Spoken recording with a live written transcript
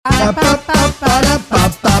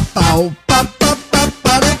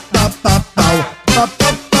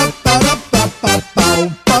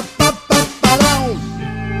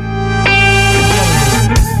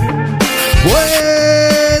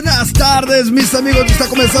Buenas tardes, meus amigos, está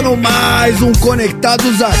começando mais um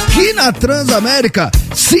Conectados aqui na Transamérica.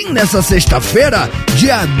 Sim, nessa sexta-feira,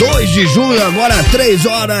 dia 2 de junho, agora 3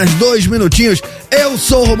 horas, 2 minutinhos. Eu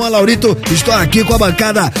sou o Romão Laurito, estou aqui com a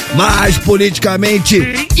bancada mais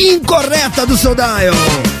politicamente incorreta do seu dial.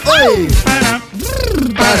 Oi!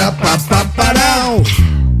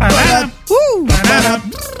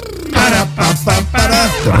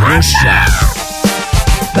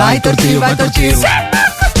 Vai, tortinho, vai, tortinho.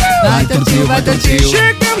 Vai, tortinho, vai, tortinho.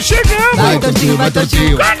 Chegamos. Vai, tortinho, vai,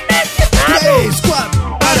 tortinho. 3, 4,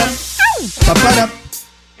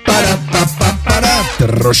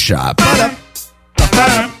 trouxa,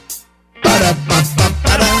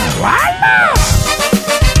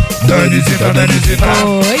 Danisita.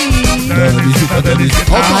 Oi.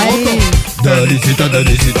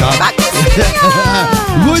 Danisita.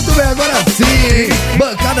 Muito bem, agora sim,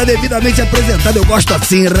 bancada devidamente apresentada, eu gosto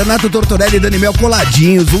assim, Renato Tortorelli e Daniel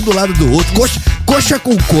coladinhos, um do lado do outro, coxa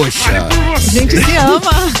com coxa. A gente se ama.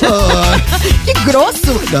 Que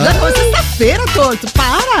grosso. Já foi sexta-feira, Torto,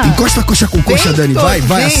 para. Encosta coxa com coxa, Dani, vai,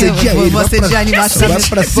 assedia ele. Vou assediar ele embaixo. Vai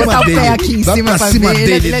pra cima dele, vai pra cima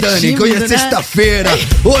dele, Dani, que hoje é sexta-feira,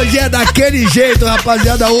 hoje é daquele jeito,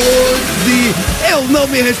 rapaziada, hoje eu não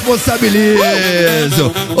me responsabilizo.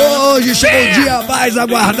 Hoje chegou o dia mais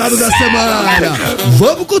aguardado da semana.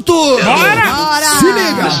 Vamos com tudo. Bora. Se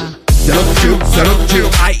liga. Tio.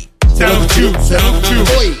 Ai. Tio.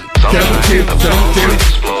 Oi.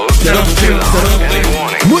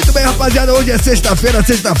 Muito bem, rapaziada, hoje é sexta-feira,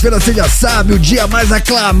 você já sabe, o dia mais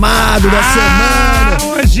aclamado da semana.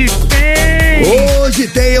 Hoje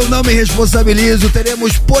tem, eu não me responsabilizo.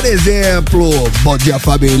 Teremos, por exemplo, Bom Dia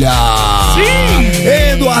Família. Sim.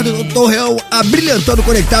 Eduardo Torreão abrilhantando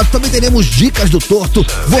Conectado. Também teremos dicas do Torto.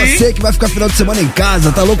 Você que vai ficar final de semana em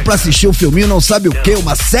casa, tá louco pra assistir um filminho, não sabe o que,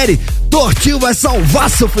 uma série? Tortinho vai salvar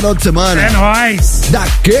seu final de semana. É nóis.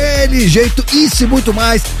 Daquele jeito, isso e muito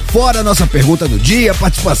mais. Fora a nossa pergunta do dia,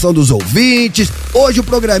 participação dos ouvintes. Hoje o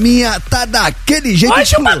programinha tá daquele jeito.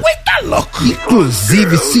 Hoje o bagulho tá louco.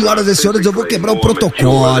 Inclusive, senhoras e senhores, eu vou quebrar o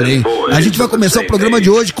protocolo, hein? A gente vai começar o programa de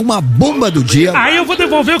hoje com uma bomba do dia. Aí eu vou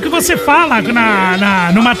devolver o que você fala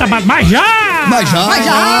no mata-mata. Mas já!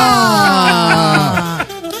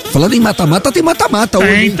 Falando em mata-mata, tem mata-mata hoje.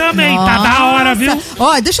 Tem também, tá da hora, viu?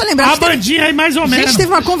 Ó, deixa eu lembrar. A bandinha aí mais ou menos. A gente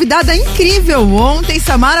teve uma convidada incrível ontem,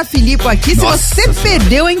 Samara Filippo aqui. Se você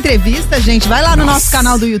perdeu a entrevista, gente, vai lá no nosso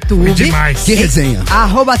canal do YouTube. Foi demais. Que resenha.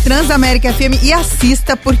 @Transamérica FM e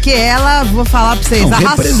assista, porque ela, vou falar pra vocês,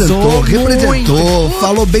 representou, muito.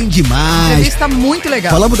 Falou bem demais. Entrevista muito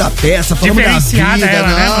legal. Falamos da peça, falamos da vida. Ela,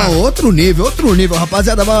 né, outro nível.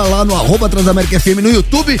 Rapaziada, vai lá no @Transamérica FM no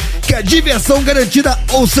YouTube, que é diversão garantida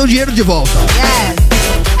ou seu dinheiro de volta.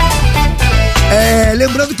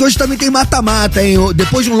 Lembrando que hoje também tem mata-mata, hein?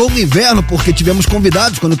 Depois de um longo inverno, porque tivemos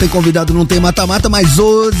convidados, quando tem convidado não tem mata-mata, mas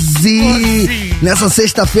hoje, nessa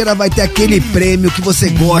sexta-feira, vai ter aquele prêmio que você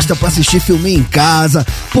gosta pra assistir filminho em casa,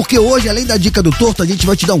 porque hoje, além da dica do Torto, a gente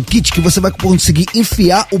vai te dar um kit que você vai conseguir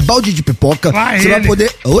enfiar o balde de pipoca. Lá você vai poder...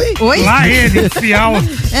 Oi? Lá ele, enfiar o...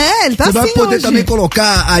 Ele tá você vai poder hoje também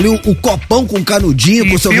colocar ali o copão com canudinho,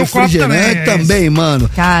 com o seu refrigerante também, mano.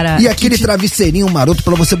 Cara, e aquele travesseirinho maroto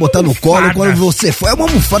pra você botar no colo quando você for. É uma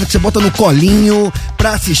almofada que você bota no colinho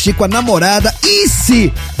pra assistir com a namorada. E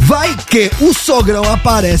se vai que o sogrão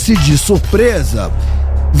aparece de surpresa,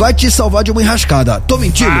 vai te salvar de uma enrascada. Tô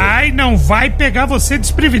mentindo? Não vai pegar você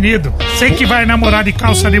desprevenido. Você que vai namorar de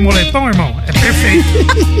calça de moletom, irmão, é perfeito.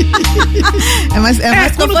 é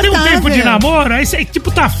mais quando tem um tempo de namoro, aí você,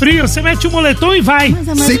 tipo, tá frio, você mete o moletom e vai. Mas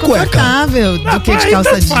é mais sem confortável do que de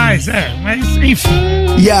calça jeans. Faz, mas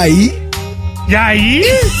enfim. E aí,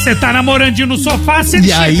 você tá namorandinho no sofá, se ele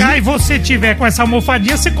chegar e você tiver com essa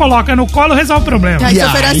almofadinha, você coloca no colo e resolve o problema. Aí você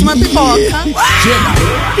oferece uma pipoca.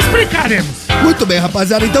 Explicaremos. Muito bem,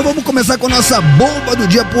 rapaziada, então vamos começar com a nossa bomba do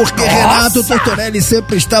dia, porque Renato Tortorelli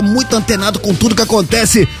sempre está muito antenado com tudo que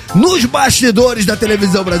acontece nos bastidores da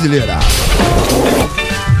televisão brasileira.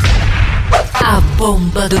 A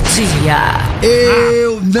bomba do dia.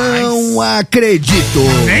 Eu não acredito.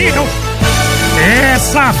 Nem eu.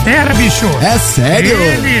 Essa fera, bicho. É sério?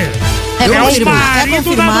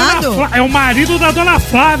 É o marido da dona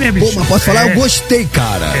Flávia, bicho. Pô, mas posso falar? Eu gostei,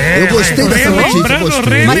 cara. Eu gostei dessa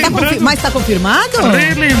notícia. Mas tá confirmado?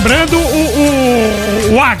 Lembrando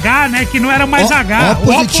o H, né? Que não era mais H. O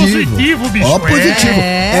positivo, bicho. O positivo.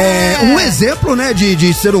 Um exemplo, né?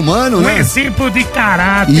 De ser humano, né? Um exemplo de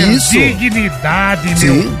caráter, dignidade,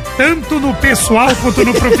 meu. Tanto no pessoal quanto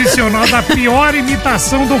no profissional, da pior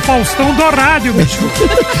imitação do Faustão do rádio, bicho.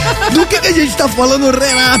 Do que a gente tá falando,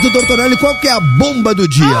 Renato Tortorelli? Qual que é a bomba do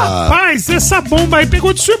dia? Rapaz, essa bomba aí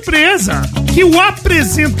pegou de surpresa. Que o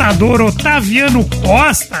apresentador Otaviano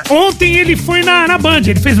Costa, ontem ele foi na Band,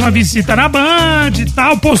 ele fez uma visita na Band e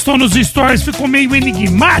tal, postou nos stories, ficou meio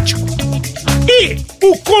enigmático. E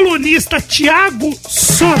o colunista Thiago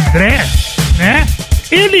Sodré, né?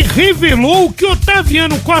 Ele revelou que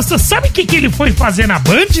Otaviano Costa, sabe o que ele foi fazer na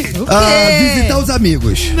Band? Visitar os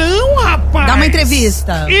amigos. Não, rapaz. Dar uma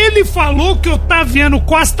entrevista. Ele falou que Otaviano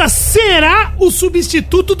Costa será o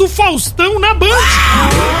substituto do Faustão na Band.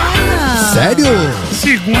 Sério?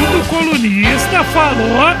 Segundo o colunista,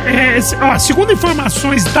 falou, segundo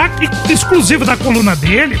informações exclusivas da coluna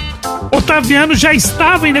dele, Otaviano já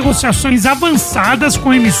estava em negociações avançadas com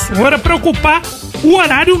a emissora para ocupar o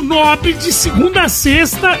horário nobre de segunda a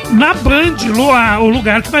sexta na Band, o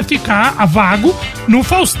lugar que vai ficar vago no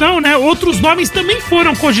Faustão, né? Outros nomes também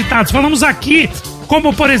foram cogitados. Falamos aqui,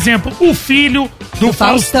 como por exemplo, o filho do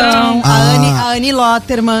Faustão. A Anne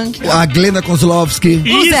Lotterman. A Glenda Kozlovski.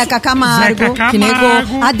 O Zeca Camargo, que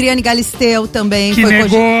negou. A Adriane Galisteu também. Que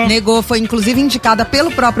negou. Foi inclusive indicada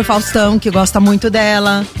pelo próprio Faustão, que gosta muito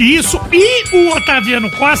dela. Isso. E o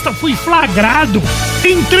Otaviano Costa foi flagrado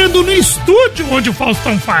entrando no estúdio onde o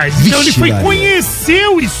Faustão faz. Então ele foi conhecer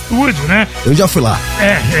o estúdio, né? Eu já fui lá.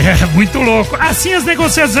 É muito louco. Assim as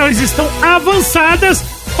negociações estão avançadas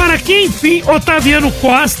para que, enfim, Otaviano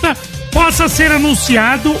Costa possa ser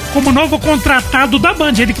anunciado como novo contratado da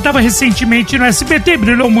Band. Ele que estava recentemente no SBT,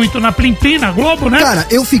 brilhou muito na Plim Plim, na Globo, né? Cara,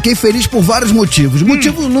 eu fiquei feliz por vários motivos.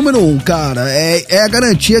 Motivo número 1, cara, é a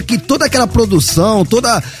garantia que toda aquela produção, todo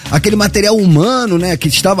aquele material humano, né, que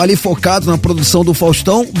estava ali focado na produção do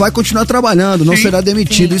Faustão, vai continuar trabalhando, não será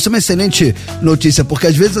demitido. Isso é uma excelente notícia, porque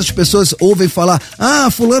às vezes as pessoas ouvem falar,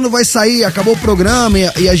 fulano vai sair, acabou o programa,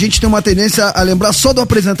 e a gente tem uma tendência a lembrar só do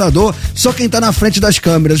apresentador, só quem tá na frente das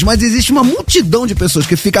câmeras, mas existe uma multidão de pessoas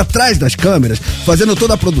que fica atrás das câmeras, fazendo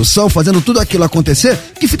toda a produção, fazendo tudo aquilo acontecer,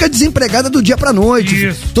 que fica desempregada do dia pra noite.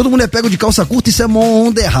 Isso. Todo mundo é pego de calça curta, isso é mó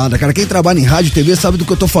onda errada, cara. Quem trabalha em rádio e TV sabe do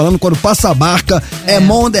que eu tô falando. Quando passa a barca, é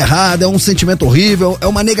mó onda errada, é um sentimento horrível, é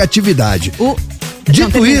uma negatividade.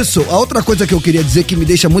 Dito isso, a outra coisa que eu queria dizer que me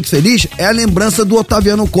deixa muito feliz é a lembrança do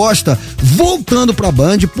Otaviano Costa voltando pra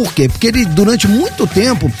Band. Por quê? Porque ele durante muito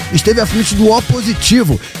tempo esteve à frente do O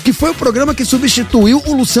Positivo, que foi o programa que substituiu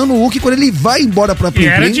o Luciano Huck quando ele vai embora pra Plim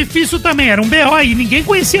Plim. Era difícil também, era um BO aí, ninguém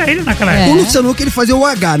conhecia ele naquela época. O Luciano Huck, ele fazia o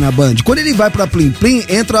H na Band. Quando ele vai pra Plim Plim,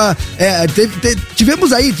 entra...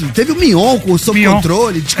 teve o Mion com sob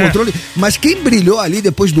controle, descontrole, mas quem brilhou ali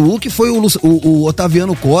depois do Huck foi o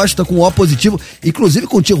Otaviano Costa com o O Positivo. Inclusive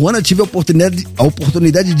com o Tijuana tive a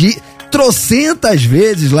oportunidade de ir trocentas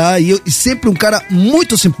vezes lá e sempre um cara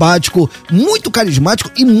muito simpático, muito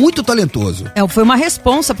carismático e muito talentoso. Foi uma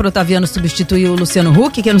responsa pro Otaviano substituir o Luciano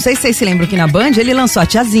Huck, que eu não sei se vocês se lembram que na Band ele lançou a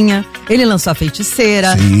Tiazinha, ele lançou a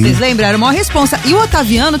Feiticeira, vocês lembram? Era uma responsa. E o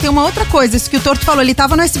Otaviano tem uma outra coisa, isso que o Torto falou, ele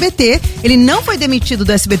tava no SBT, ele não foi demitido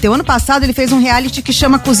do SBT. O ano passado ele fez um reality que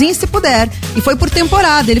chama Cozinhe Se Puder, e foi por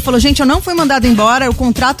temporada. Ele falou, gente, eu não fui mandado embora, o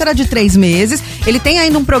contrato era de 3 meses, ele tem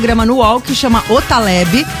ainda um programa no UOL que chama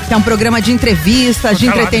Otaleb, que é um programa de entrevistas, de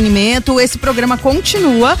entretenimento. Esse programa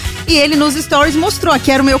continua e ele nos stories mostrou,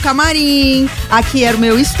 aqui era o meu camarim, aqui era o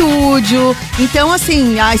meu estúdio. Então,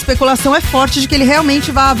 assim, a especulação é forte de que ele realmente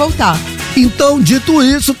vai voltar. Então, dito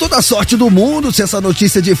isso, toda a sorte do mundo, se essa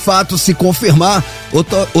notícia de fato se confirmar,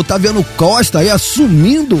 Otaviano Costa aí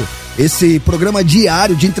assumindo esse programa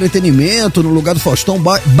diário de entretenimento no lugar do Faustão,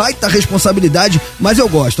 baita responsabilidade, mas eu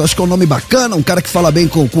gosto, acho que é um nome bacana, um cara que fala bem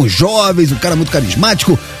com jovens, um cara muito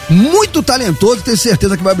carismático, muito talentoso, tenho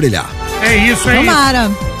certeza que vai brilhar. É isso aí. Tomara.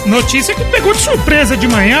 Notícia que pegou de surpresa de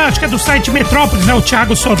manhã, acho que é do site Metrópolis, né? O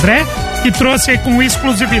Thiago Sodré, que trouxe aí com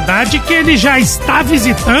exclusividade que ele já está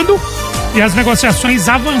visitando e as negociações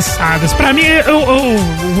avançadas. Pra mim,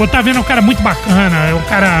 o Otaviano é um cara muito bacana, é um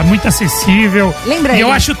cara muito acessível. Lembra e ele?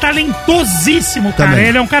 eu acho talentosíssimo, cara. Também.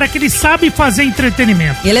 Ele é um cara que ele sabe fazer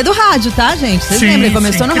entretenimento. Ele é do rádio, tá, gente? Vocês lembram? Ele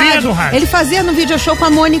começou no rádio. Do rádio. Ele fazia no video show com a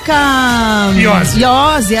Mônica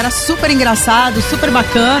Iose. Era super engraçado, super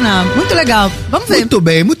bacana. Muito legal. Vamos ver. Muito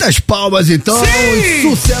bem, muitas palmas então. Sim.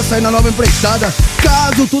 Sucesso aí na nova empreitsada.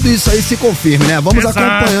 caso tudo isso aí se confirme, né? Vamos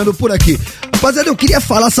acompanhando por aqui. Rapaziada, eu queria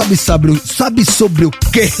falar, sabe sobre o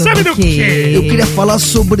quê? Sabe do quê? Eu queria falar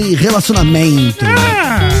sobre relacionamento.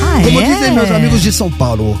 Como dizem meus amigos de São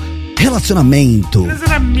Paulo, relacionamento.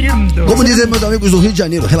 Como dizem meus amigos do Rio de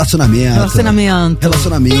Janeiro, relacionamento.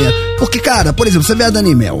 Porque, cara, por exemplo, você vê a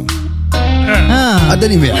Dani Mel. A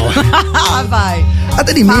Dani Mel. Vai. A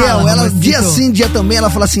Dani Mel, ela dia sim, dia também, ela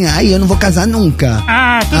fala assim, ai, eu não vou casar nunca.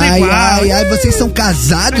 Tudo igual. Ai, vocês são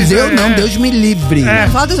casados? Eu não, Deus me livre.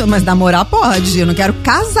 Mas namorar pode, eu não quero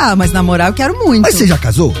casar, mas namorar eu quero muito. Mas você já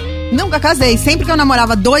casou? Nunca casei, sempre que eu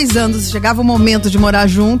namorava 2 anos, chegava o momento de morar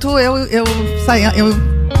junto, eu saía,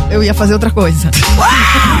 eu ia fazer outra coisa.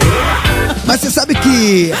 Mas você sabe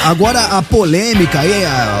que agora a polêmica aí,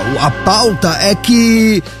 a pauta é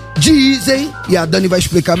que dizem, e a Dani vai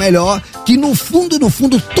explicar melhor, que no fundo,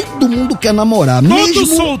 todo mundo quer namorar. Todo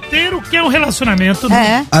solteiro quer um relacionamento.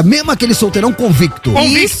 Né? Mesmo aquele solteirão convicto.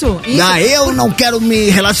 Isso. Eu não quero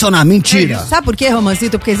me relacionar, mentira. Sabe por quê,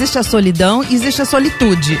 Romancito? Porque existe a solidão e existe a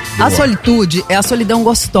solitude. A solitude é a solidão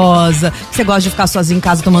gostosa, você gosta de ficar sozinho em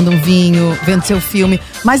casa tomando um vinho, vendo seu filme,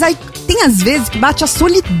 mas aí tem às vezes que bate a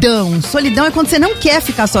solidão. Solidão é quando você não quer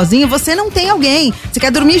ficar sozinho, você não tem alguém. Você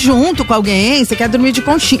quer dormir junto com alguém, você quer dormir de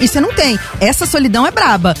conchinha, e você não tem. Essa solidão é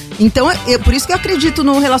braba. Então, por isso que eu acredito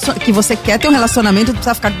no relacionamento, que você quer ter um relacionamento,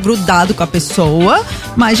 precisa ficar grudado com a pessoa,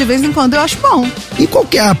 mas de vez em quando eu acho bom. E qual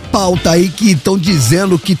que é a pauta aí que estão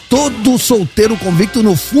dizendo que todo solteiro convicto,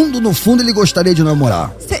 no fundo, ele gostaria de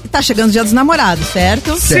namorar? Tá chegando o Dia dos Namorados,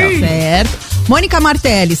 certo? Sim. Certo. Mônica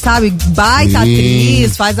Martelli, sabe? Baita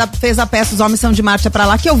atriz, fez a peça Os Homens São de Marte, é pra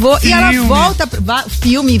lá que eu vou. E ela volta,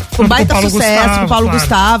 filme com baita sucesso, com o Paulo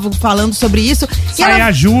Gustavo, falando sobre isso.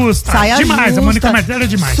 Saia justa. Demais, a Mônica Martelli é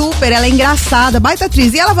demais. Super, ela é engraçada, baita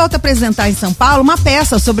atriz. E ela volta a apresentar em São Paulo uma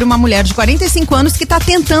peça sobre uma mulher de 45 anos que tá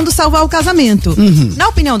tentando salvar o casamento. Na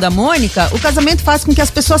opinião da Mônica, o casamento faz com que as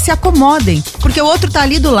pessoas se acomodem, porque o outro tá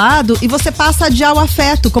ali do lado e você passa a adiar o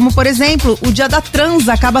afeto, como por exemplo, o dia da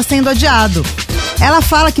transa acaba sendo adiado. Ela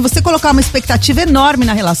fala que você colocar uma expectativa enorme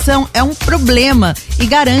na relação é um problema e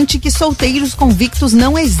garante que solteiros convictos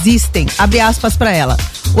não existem. Abre aspas pra ela.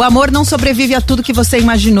 O amor não sobrevive a tudo que você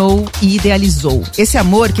imaginou e idealizou. Esse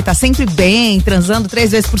amor que tá sempre bem, transando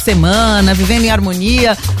 3 vezes por semana, vivendo em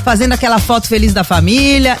harmonia, fazendo aquela foto feliz da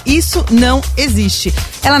família, isso não existe.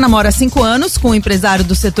 Ela namora há 5 anos com o empresário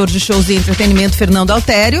do setor de shows e entretenimento, Fernando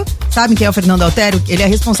Altério. Sabem quem é o Fernando Altério? Ele é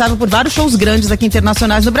responsável por vários shows grandes aqui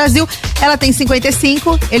internacionais no Brasil. Ela tem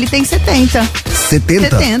 55, ele tem 70.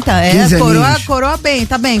 70? 70, coroa bem,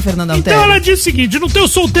 tá bem, Fernando Altério. Então ela diz o seguinte, no teu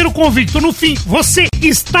solteiro convicto, no fim, você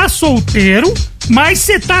está solteiro, mas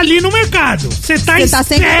você tá ali no mercado. Você tá em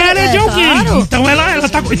espera de alguém. Claro. Então ela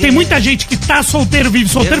tá. Tem muita gente que tá solteiro, vive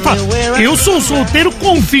solteiro e fala: eu sou solteiro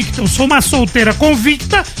convicto, eu sou uma solteira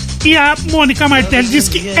convicta. E a Mônica Martelli diz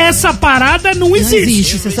que essa parada não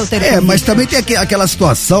existe. Ser solteiro mas também tem aquela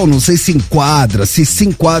situação, não sei se se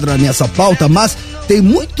enquadra nessa pauta, mas tem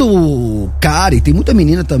muito cara e tem muita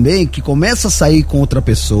menina também que começa a sair com outra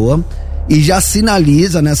pessoa e já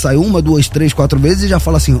sinaliza, né, sai 1, 2, 3, 4 vezes e já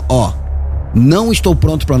fala assim, não estou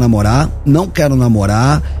pronto pra namorar, não quero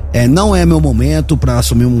namorar, não é meu momento pra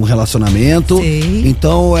assumir um relacionamento. Sim.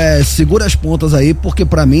 Então, segura as pontas aí, porque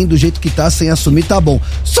pra mim, do jeito que tá, sem assumir, tá bom.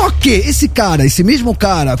 Só que esse mesmo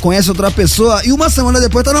cara, conhece outra pessoa e uma semana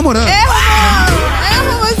depois tá namorando.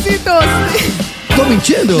 Tô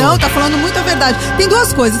mentindo? Não, tá falando muita verdade. Tem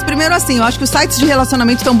 2 coisas. Primeiro, assim, eu acho que os sites de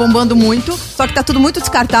relacionamento estão bombando muito, só que tá tudo muito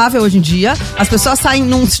descartável hoje em dia. As pessoas saem,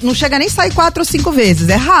 não chega nem a sair 4 ou 5 vezes.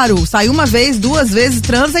 É raro. Sai 1 vez, 2 vezes,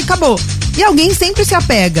 transa e acabou. E alguém sempre se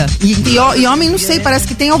apega. E homem, não sei, parece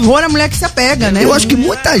que tem horror a mulher que se apega, né? Eu acho que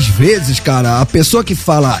muitas vezes, cara, a pessoa que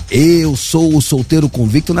fala, eu sou o solteiro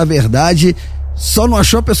convicto, na verdade, só não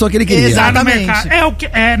achou a pessoa que ele queria. Exatamente.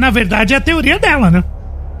 Na verdade, é a teoria dela, né?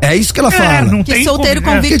 É isso que ela fala. Não que tem solteiro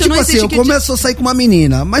convicto porque, tipo não existe. assim, eu começo a sair com uma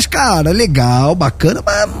menina, mas cara, legal, bacana,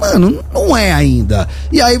 mas mano, não é ainda.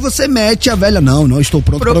 E aí você mete a velha, não estou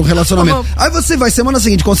pronto para um relacionamento. Aí você vai, semana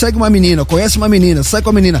seguinte, consegue uma menina, conhece uma menina, sai com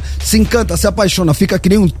a menina, se encanta, se apaixona, fica que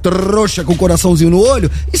nem um trouxa com o coraçãozinho no olho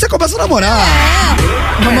e você começa a namorar.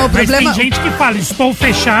 Mas tem gente que fala, estou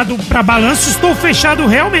fechado pra balanço, estou fechado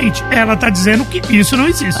realmente. Ela tá dizendo que isso não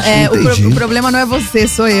existe. O problema não é você,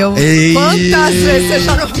 sou eu. Quantas vezes você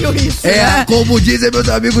já não ouviu isso, É, né? como dizem meus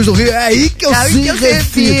amigos do Rio, é aí que eu se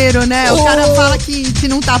refiro, né? O cara fala que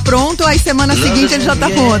não tá pronto, aí semana seguinte ele já tá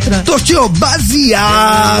com outra. Tortinho,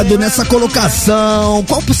 baseado nessa colocação,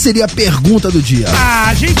 qual seria a pergunta do dia?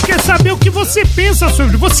 A gente quer saber o que você pensa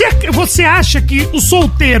sobre. Você acha que o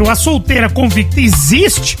solteiro, a solteira convicta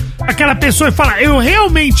existe? Aquela pessoa que fala, eu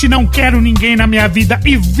realmente não quero ninguém na minha vida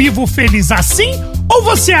e vivo feliz assim? Ou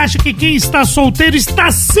você acha que quem está solteiro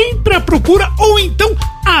está sempre à procura ou então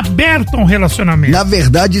aberto a um relacionamento? Na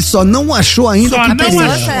verdade, só não achou ainda Só que não teria.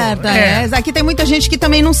 achou. Certa, É. Aqui tem muita gente que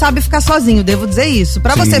também não sabe ficar sozinho, devo dizer isso.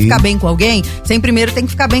 Pra você Sim. ficar bem com alguém, você primeiro tem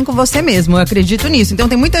que ficar bem com você mesmo, eu acredito nisso. Então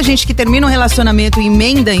tem muita gente que termina um relacionamento e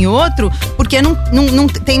emenda em outro porque não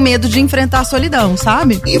tem medo de enfrentar a solidão,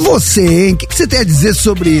 sabe? E você, hein? O que você tem a dizer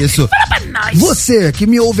sobre isso? Você que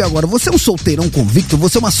me ouve agora, você é um solteirão convicto?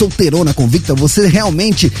 Você é uma solteirona convicta? Você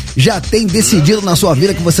realmente já tem decidido na sua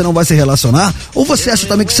vida que você não vai se relacionar? Ou você acha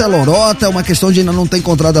também que isso é lorota, é uma questão de ainda não ter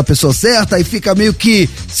encontrado a pessoa certa e fica meio que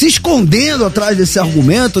se escondendo atrás desse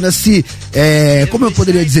argumento, né? Como eu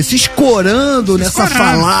poderia dizer, se escorando nessa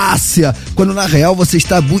falácia, quando na real você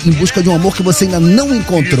está em busca de um amor que você ainda não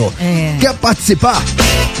encontrou. Quer participar?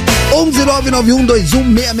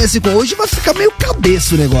 11991216651. Hoje vai ficar meio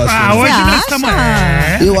cabeça o negócio. Ah, hoje nós estamos...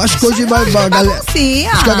 Eu acho que hoje vai acho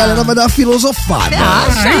que a galera vai dar uma filosofada.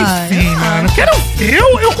 Enfim, mano.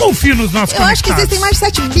 Eu confio nos nossos Eu acho que existem mais de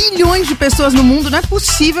 7 bilhões de pessoas no mundo. Não é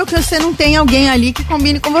possível que você não tenha alguém ali que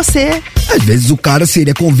combine com você. Às vezes o cara, se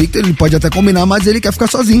ele é convicto, ele pode até combinar, mas ele quer ficar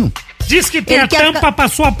sozinho. Diz que tem Ele a quer tampa pra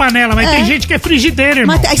sua panela, mas tem gente que é frigideira,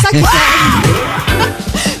 irmão. Mas sabe o que é?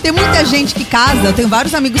 Tem muita gente que casa, eu tenho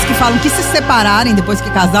vários amigos que falam que se separarem depois que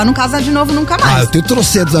casar, não casa de novo nunca mais. Eu tenho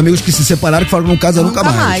trocentos amigos que se separaram que falaram que não casa nunca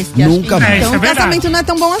mais. Nunca mais. Então isso é o verdade. casamento não é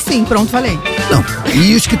tão bom assim, pronto, falei. Não.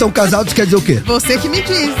 E os que estão casados quer dizer o quê? Você que me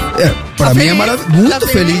diz. Pra Tá mim feliz? é maravilhoso. Muito Tá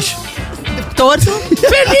feliz. Torto.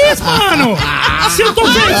 Feliz, mano! Se eu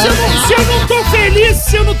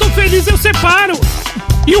não tô feliz, eu separo.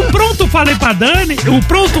 E o pronto falei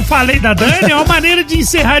da Dani é uma maneira de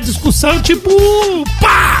encerrar a discussão, tipo,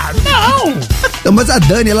 pá! Não, mas a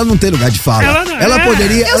Dani, ela não tem lugar de fala. Ela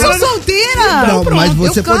poderia... Eu sou solteira. Não, mas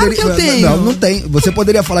você claro poderia... que eu tenho. Não tem. Você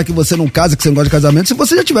poderia falar que você não casa, que você não gosta de casamento, se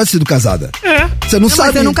você já tivesse sido casada. Você não sabe.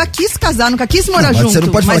 Mas eu nunca quis casar, nunca quis morar Mas junto. você não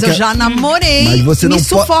pode mas falar eu que já namorei. Mas você não me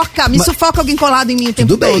sufoca alguém colado em mim o tempo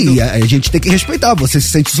Tudo bem, todo. a gente tem que respeitar. Você se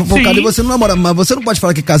sente sufocado Sim. e você não namora. Mas você não pode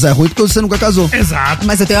falar que casar é ruim porque você nunca casou. exato.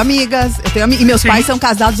 Mas eu tenho amigas, e meus pais são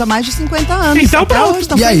casados há mais de 50 anos. Então até pronto. hoje,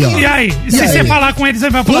 tão E aí, felizes. ó. E aí? Se você falar com eles,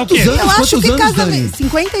 ele vai falar Quantos o quê? anos? Eu acho Quantos que anos, casamento. Dani?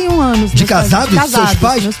 51 anos. De meus pais. casados? Seus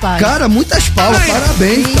pais? Meus pais. Cara, muitas palmas,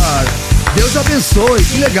 parabéns, Sim. cara. Deus abençoe,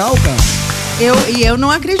 que legal, cara. Eu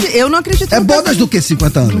não acredito. É no bodas casamento. do que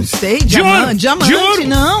 50 Não anos? sei, De ouro, diamante, de ouro.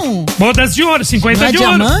 não. Bodas de ouro, 50 Não é de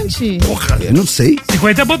ouro. diamante? Porra, Eu não sei.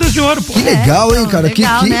 50 bodas de ouro, pô. Que legal, hein, cara?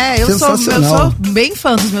 Legal, que né? Eu sensacional. sou bem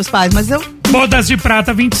fã dos meus pais, mas eu... Bodas de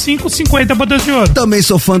prata, 25, 50 bodas de ouro. Também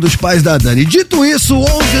sou fã dos pais da Dani. Dito isso,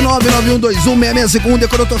 11991216651,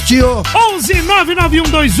 decorou Tortinho.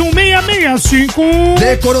 11991216651.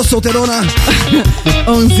 Decorou solteirona.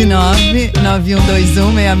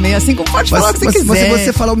 11991216651. Pode falar o que você Mas se quiser.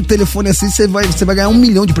 você falar um telefone assim, você vai ganhar 1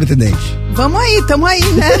 milhão de pretendentes. Tamo aí, né?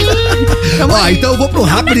 Tamo Ó, aí. então eu vou pro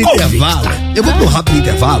rápido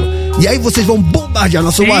intervalo. E aí vocês vão bombardear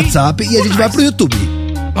nosso Sim. WhatsApp e a gente vai pro YouTube.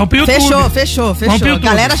 Vamos pro YouTube. Fechou. Vamos pro A YouTube.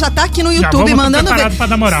 galera já tá aqui no Já YouTube vamos mandando preparado ver. pra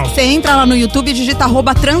dar moral. Você entra lá no YouTube, digita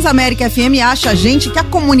 @Transamérica FM e acha a gente que a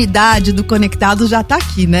comunidade do Conectados já tá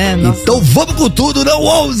aqui, né? Nossa. Então vamos com tudo, não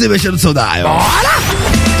ouse mexer no seu dial.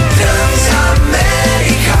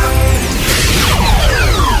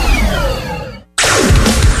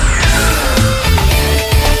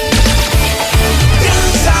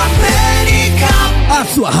 A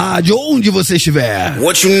sua rádio, onde você estiver.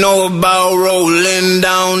 What you know about rolling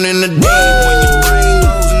down in the deep when your brain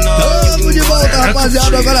goes numb? Tamo de volta,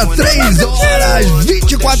 rapaziada. Agora 3 horas,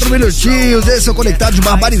 24 minutinhos. Esse é o Conectados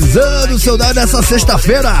barbarizando o seu dial dessa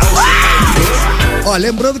sexta-feira. Ó,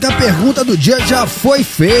 lembrando que a pergunta do dia já foi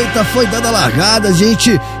feita, foi dada a largada. A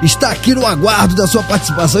gente está aqui no aguardo da sua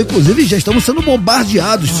participação. Inclusive, já estamos sendo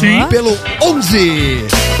bombardeados pelo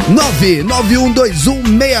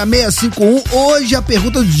 11-991216651. Hoje a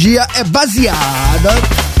pergunta do dia é baseada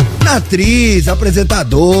na atriz,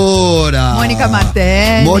 apresentadora Mônica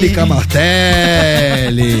Martelli,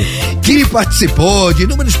 que participou de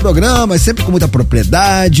inúmeros programas, sempre com muita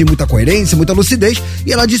propriedade, muita coerência, muita lucidez.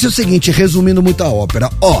 E ela disse o seguinte, resumindo muito a ópera: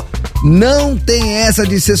 Não tem essa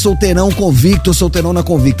de ser solteirão convicto ou solteirona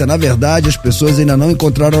convicta. Na verdade, as pessoas ainda não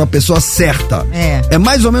encontraram a pessoa certa. É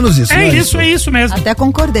mais ou menos isso, é isso mesmo. Até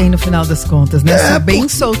concordei no final das contas, né? Sou bem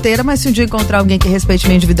solteira, mas se um dia encontrar alguém que respeite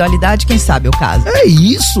minha individualidade, quem sabe eu caso. É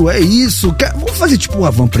isso. Vamos fazer tipo uma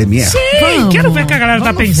van premiere? Sim, quero ver o que a galera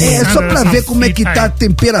tá pensando. Só pra ver como é que tá a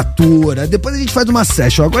temperatura. Depois a gente faz uma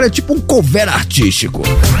session. Agora é tipo um cover artístico.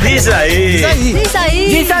 Diz aí.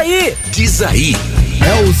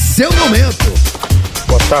 É o seu momento.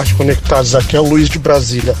 Boa tarde, Conectados. Aqui é o Luiz de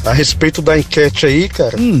Brasília. A respeito da enquete aí,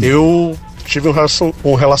 cara, eu tive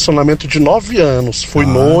um relacionamento de 9 anos. Fui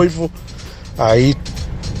noivo, aí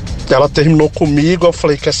ela terminou comigo, eu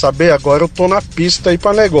falei, quer saber? Agora eu tô na pista aí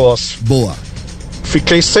pra negócio. Boa.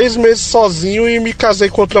 Fiquei 6 meses sozinho e me casei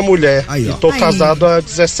com outra mulher. Aí, ó. E tô casado há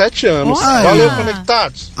 17 anos. Olha. Valeu,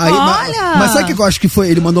 Conectados. Aí, mas sabe o que eu acho que foi?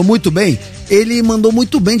 Ele mandou muito bem? Ele mandou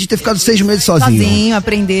muito bem de ter ficado 6 meses sozinho.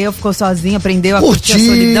 Aprendeu, ficou sozinho, aprendeu a curtir a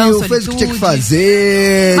solidão, fez o que tinha que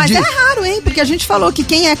fazer. Mas é raro, hein? Porque a gente falou que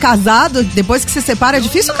quem é casado, depois que se separa, é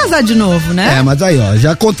difícil casar de novo, né? Mas aí, ó,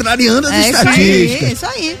 já contrariando as estatísticas. Isso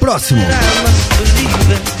aí. Próximo.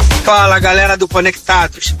 Fala, galera do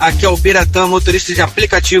Conectados. Aqui é o Biratã, motorista de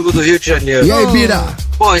aplicativo do Rio de Janeiro. E aí, Bira?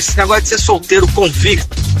 Bom, esse negócio de ser solteiro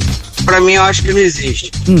convicto, pra mim eu acho que não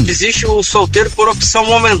existe. Existe o solteiro por opção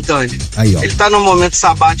momentânea. Aí, ó. Ele tá no momento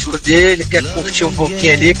sabático dele, quer curtir um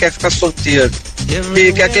pouquinho ali, quer ficar solteiro.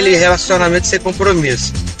 E quer aquele relacionamento sem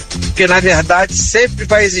compromisso. Porque na verdade sempre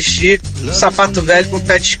vai existir um sapato velho com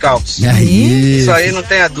pé descalço. Isso aí não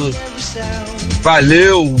tenha dúvida.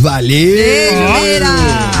 Valeu!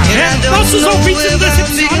 Nossos ouvintes não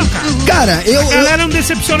decepcionam, cara. Cara, a galera não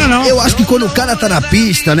decepciona, não. Eu acho que quando o cara tá na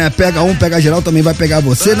pista, né? Pega um, pega geral, também vai pegar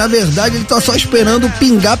você. Na verdade, ele tá só esperando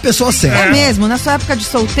pingar a pessoa certa. É mesmo? Na sua época de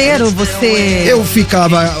solteiro, você... Eu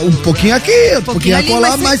ficava um pouquinho aqui, um pouquinho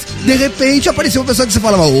acolá, mas de repente apareceu uma pessoa que você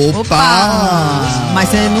falava, opa! Mas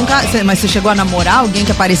você nunca... Mas você chegou a namorar alguém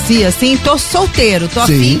que aparecia assim? Tô solteiro, tô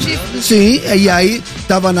afim de... Sim, e aí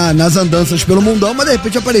tava nas andanças pelo mundão, mas de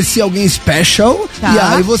repente aparecia alguém special, e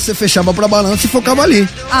aí você fechava pra balança e focava ali.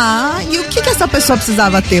 E o que essa pessoa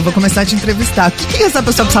precisava ter? Vou começar a te entrevistar. O que essa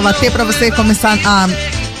pessoa precisava ter pra você começar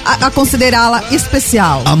a considerá-la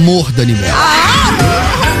especial? Amor, Daniel.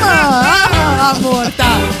 Amor,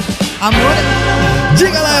 tá. Amor.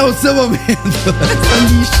 Diga lá, é o seu momento.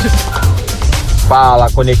 Fala,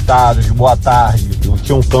 Conectados, boa tarde. Eu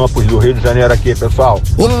tinha um campus do Rio de Janeiro aqui, pessoal.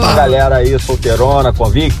 Opa! A galera aí, solteirona,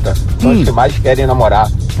 convicta, são os que mais querem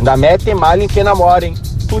namorar. Ainda metem malha em quem namora, hein?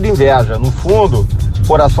 Tudo inveja. No fundo, o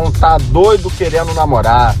coração tá doido querendo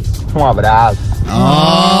namorar. Um abraço.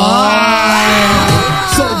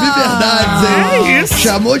 Só ouvi verdades, hein? É isso.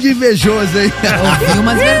 Chamou de invejoso, hein? Ouvi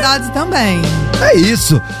umas verdades também. É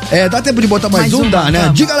isso. Dá tempo de botar mais um? Dá, né?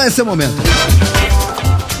 Vamos. Diga lá esse momento.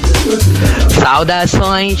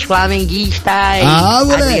 Saudações flamenguistas.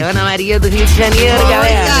 Moleque. Adriana Maria do Rio de Janeiro,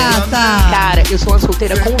 galera. Cara, eu sou uma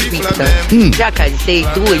solteira convicta. Já casei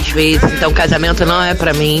 2 vezes, então casamento não é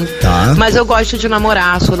pra mim. Mas eu gosto de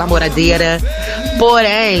namorar, sou namoradeira.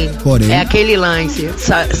 Porém, é aquele lance.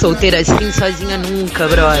 Solteira assim, sozinha nunca,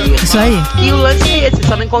 brother. Isso aí. E o lance é esse,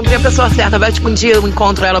 só não encontrei a pessoa certa. Vai que um dia eu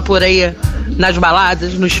encontro ela por aí, nas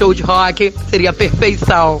baladas, no show de rock. Seria a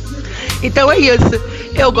perfeição. Então é isso.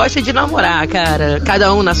 Eu gosto de namorar, cara.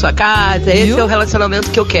 Cada um na sua casa. Esse é o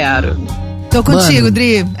relacionamento que eu quero. Tô contigo,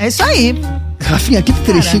 Dri. É isso aí. Rafinha, aquele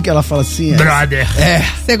trechinho que ela fala assim... Brother.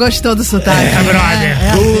 Você gostou do sotaque? Brother.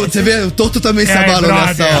 Você vê, o Torto também se abalou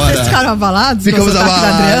nessa hora. Vocês ficaram abalados? Ficamos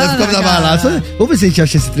abalados. Vamos ver se a gente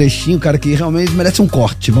acha esse trechinho, cara, que realmente merece um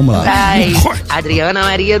corte. Vamos lá. Adriana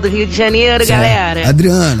Maria do Rio de Janeiro, galera.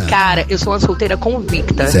 Adriana. Cara, eu sou uma solteira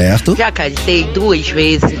convicta. Certo. Já casei 2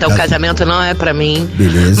 vezes, então casamento não é pra mim.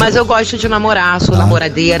 Beleza. Mas eu gosto de namorar, sou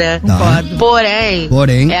namoradeira. Porém,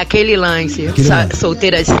 é aquele lance.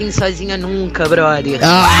 Solteira assim, sozinha nunca, brother.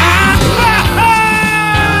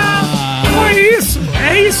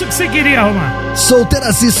 É isso que você queria arrumar. Solteira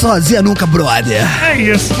assim, sozinha nunca, brother. É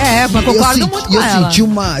isso. Mas concordo muito com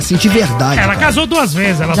ela. Senti verdade. Ela casou 2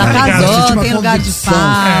 vezes, ela já tá ligada. casou, tem lugar de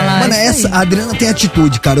fala. Mano, a Adriana tem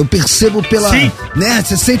atitude, cara. Eu percebo pela... Sim. Né?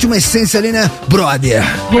 Você sente uma essência ali, né? Brother.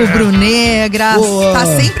 Rubro-negra. Tá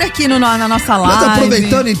sempre aqui na nossa live. Mas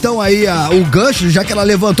aproveitando então aí o gancho, já que ela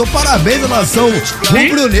levantou, parabéns à nação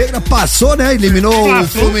rubro-negra. Passou, né? Eliminou o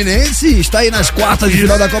Fluminense. Está aí nas quartas de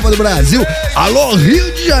final da Copa do Brasil. Alô,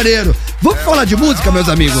 Rio de Janeiro. Vamos falar de música, meus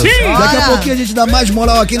amigos? Sim. Daqui a pouquinho a gente dá mais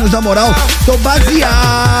moral aqui, nos dá moral. Tô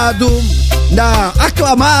baseado da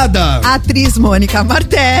aclamada atriz Mônica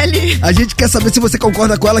Martelli. A gente quer saber se você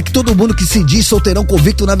concorda com ela que todo mundo que se diz solteirão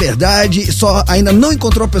convicto, na verdade, só ainda não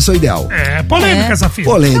encontrou a pessoa ideal. É, polêmica essa filha.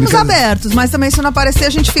 Polêmica. Estamos abertos, mas também se não aparecer a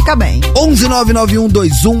gente fica bem.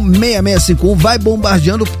 11991216651, vai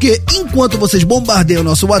bombardeando, porque enquanto vocês bombardeiam o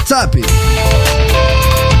nosso WhatsApp,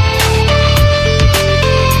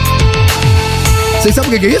 vocês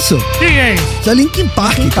sabem o que é isso? O que é isso? Isso é Linkin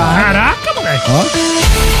Park, cara. Caraca, moleque. Ó.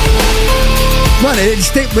 Mano, eles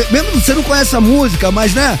têm, mesmo você não conhece a música,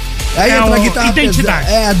 mas né? Aí entra a guitarra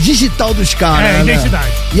identidade. É a digital dos caras, né?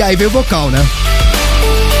 Identidade. E aí vem o vocal, né?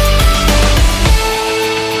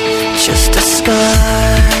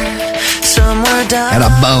 Era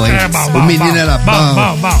bom, hein? O menino era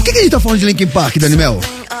bom. Por que a gente tá falando de Linkin Park, Daniel?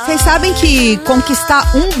 Vocês sabem que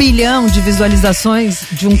conquistar 1 bilhão de visualizações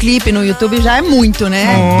de um clipe no YouTube já é muito,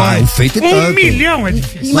 né? Feito e tanto. 1 milhão é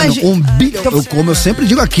difícil. Mano, 1 bilhão, como eu sempre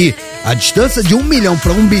digo aqui, a distância de 1 milhão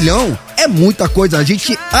para 1 bilhão é muita coisa. A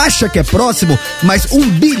gente acha que é próximo, mas 1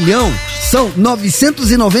 bilhão são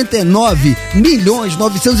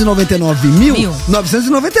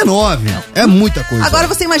 999.999.999. É muita coisa. Agora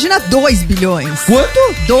você imagina 2 bilhões. Quanto?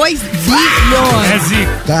 2 bilhões. É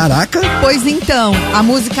zica. Caraca. Pois então, a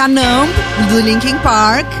música Numb, do Linkin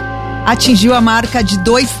Park, atingiu a marca de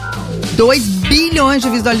 2 bilhões de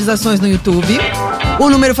visualizações no YouTube. O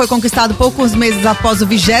número foi conquistado poucos meses após o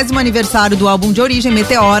 20º aniversário do álbum de origem,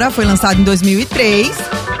 Meteora, foi lançado em 2003.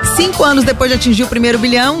 5 anos depois de atingir o primeiro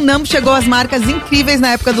bilhão, Numb chegou às marcas incríveis na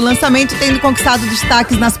época do lançamento, tendo conquistado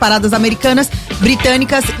destaques nas paradas americanas,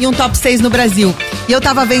 britânicas e um top 6 no Brasil. E eu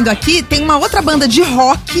tava vendo aqui, tem uma outra banda de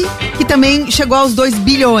rock que também chegou aos 2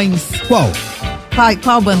 bilhões. Qual?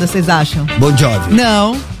 Qual banda vocês acham? Bon Jovi.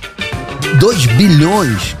 Não. 2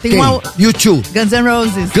 bilhões? Tem quem? uma... U2. Guns N'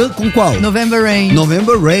 Roses. Com qual? November Rain.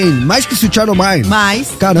 November Rain. Mais que Sweet Child O' Mine. Mais.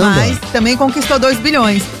 Caramba. Mais. Também conquistou 2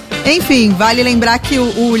 bilhões. Enfim, vale lembrar que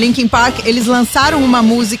o Linkin Park, eles lançaram uma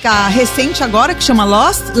música recente agora, que chama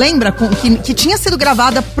Lost. Lembra? Que tinha sido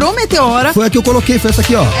gravada pro Meteora. Foi a que eu coloquei, foi essa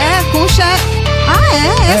aqui, ó. É, com o Chester.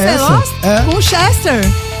 Ah, essa é Lost? É. Com o Chester.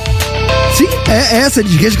 Sim, é essa.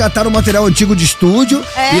 Eles resgataram o material antigo de estúdio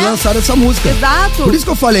e lançaram essa música. Exato. Por isso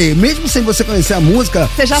que eu falei, mesmo sem você conhecer a música,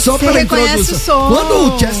 você já só pela reconhece introdução. o som.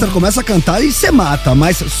 Quando o Chester começa a cantar, aí você mata,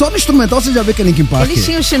 mas só no instrumental você já vê que é Linkin Park. Eles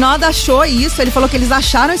tinham, o Shinoda achou isso, ele falou que eles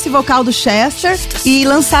acharam esse vocal do Chester e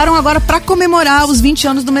lançaram agora pra comemorar os 20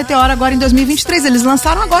 anos do Meteora agora em 2023. Eles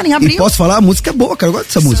lançaram agora em abril. E posso falar, a música é boa, cara, eu gosto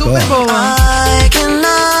dessa música. Super boa.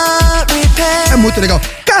 É muito legal.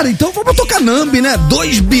 Cara, então vamos tocar Numb, né?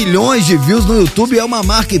 2 bilhões de views no YouTube é uma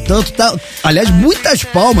marca e tanto, tá? Aliás, muitas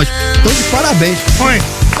palmas. Então, de parabéns. Foi.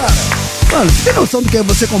 Cara, mano, você tem noção do que é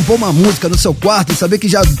você compor uma música no seu quarto e saber que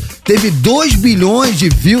já teve 2 bilhões de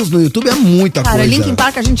views no YouTube? É muita coisa. Cara, Linkin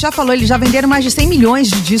Park, a gente já falou, eles já venderam mais de 100 milhões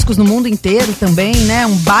de discos no mundo inteiro também, né?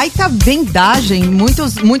 Um baita vendagem,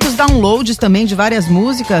 muitos downloads também de várias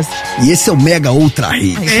músicas. E esse é o mega ultra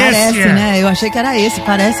hit. Parece, né? Eu achei que era esse,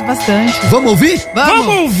 parece bastante. Vamos ouvir?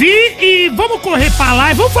 Vamos ouvir e vamos correr pra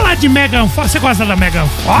lá e vamos falar de Megan Fox. Você gosta da Megan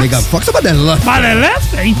Fox? Megan Fox é Badelã. Badelã?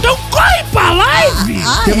 Então corre pra live!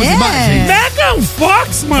 Temos imagens. Megan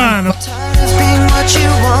Fox, mano!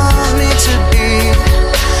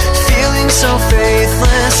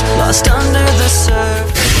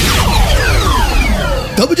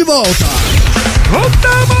 Tamo de volta!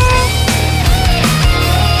 Voltamos!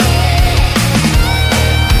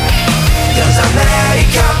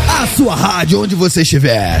 A sua rádio, onde você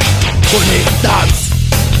estiver. Conectados!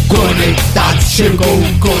 Conectados! Chegou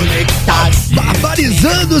Conectados!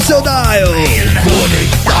 Barbarizando o seu dial!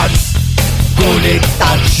 Conectados!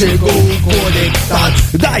 Conectados! Chegou Conectados!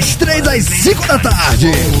 Das 3 às 5 da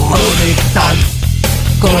tarde! Conectados!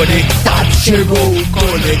 Conectados! Chegou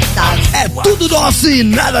Conectados! É tudo nosso e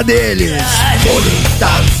nada deles!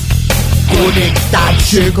 Conectados! Conectados!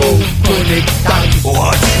 Chegou Conectados!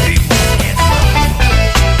 Ótimo!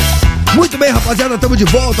 Muito bem, rapaziada, estamos de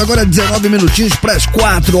volta, agora 19 minutinhos para as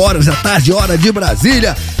 4 horas da tarde, hora de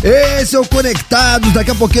Brasília. Esse é o Conectados,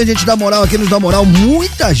 daqui a pouquinho a gente dá moral aqui, nos dá moral,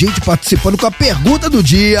 muita gente participando com a pergunta do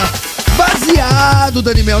dia. Baseado,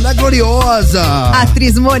 Daniel, na gloriosa a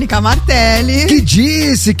atriz Mônica Martelli, que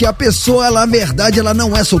disse que a pessoa, ela, na verdade, ela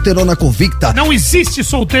não é solteirona convicta. Não existe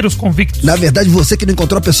solteiros convictos. Na verdade, você que não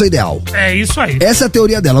encontrou a pessoa ideal. É isso aí. Essa é a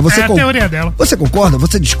teoria dela. É a teoria dela. Você concorda?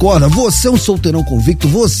 Você discorda? Você é um solteirão convicto?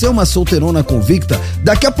 Você é uma solteirona convicta?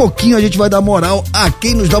 Daqui a pouquinho a gente vai dar moral a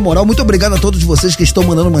quem nos dá moral. Muito obrigado a todos vocês que estão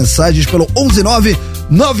mandando mensagens pelo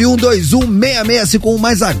 91216651.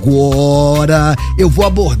 Mas agora eu vou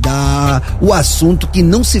abordar o assunto que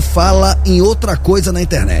não se fala em outra coisa na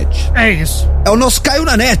internet. É isso. É o nosso Caiu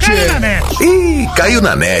na Net. Caiu na net. Ih, caiu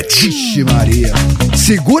na net. Vixe Maria.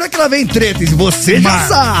 Segura que lá vem treta, você já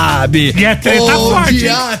sabe. E é treta forte. Onde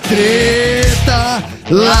a treta,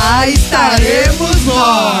 lá estaremos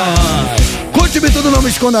nós. Conte-me tudo, não me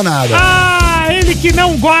esconda nada. Ele que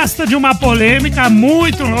não gosta de uma polêmica,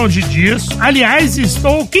 muito longe disso. Aliás,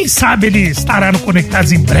 quem sabe ele estará no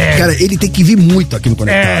Conectados em breve. Cara, ele tem que vir muito aqui no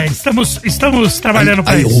Conectados. Estamos trabalhando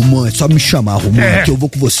pra aí, isso. Romã, é só me chamar, Romã, que eu vou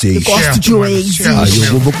com vocês. Eu gosto de Oasis. Aí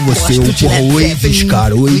eu vou com você. Oasis,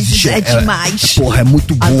 cara. Oasis é demais. Porra, é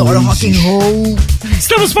muito bom. Adoro rock and roll.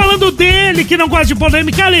 Estamos falando dele que não gosta de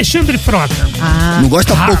polêmica, Alexandre Frota. Não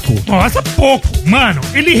gosta pouco. Gosta pouco. Mano,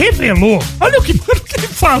 ele revelou. Olha o que ele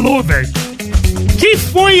falou, velho. Que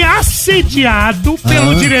foi assediado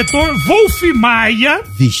pelo diretor Wolf Maia.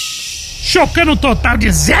 Vixe. Chocando um total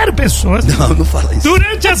de 0 pessoas. Não fala isso.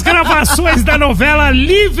 Durante as gravações da novela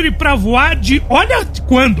Livre pra Voar de... Olha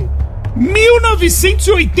quando?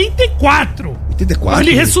 1984. 84?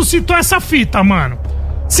 Ele ressuscitou essa fita, mano.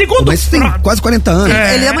 Segundo Mas tem quase 40 anos.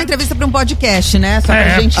 Ele dá uma entrevista pra um podcast, né? Só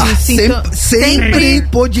pra gente sempre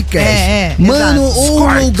podcast. Mano,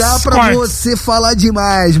 um lugar pra você falar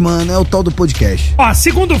demais, mano, é o tal do podcast. Ó,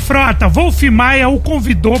 segundo Frota, Wolf Maia o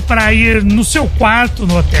convidou pra ir no seu quarto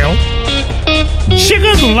no hotel.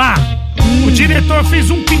 Chegando lá, o diretor fez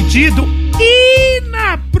um pedido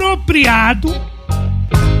inapropriado,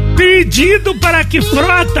 pedido para que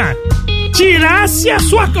Frota tirasse a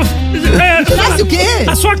sua... Tirasse o quê?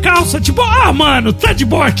 A sua calça. Tipo, mano, tá de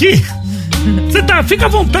boa aqui? Você fica à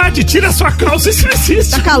vontade, tira a sua calça, isso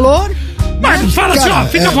existe. Tá calor? Mano, fala cara,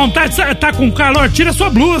 assim, fica à vontade, tá com calor, tira a sua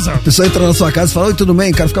blusa. A pessoa entra na sua casa e fala, oi, tudo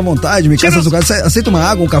bem, cara, fica à vontade, me casa do lugar, aceita uma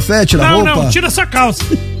água, um café, tira a roupa? Não, tira a sua calça.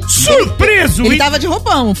 Surpreso! Ele tava de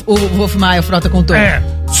roupão, o Wolf Maia, o Frota contou.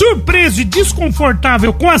 Surpreso e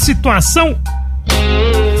desconfortável com a situação,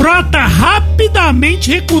 Frota rapidamente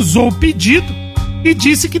recusou o pedido e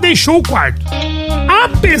disse que deixou o quarto.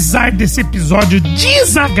 Apesar desse episódio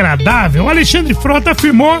desagradável, Alexandre Frota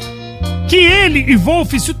afirmou que ele e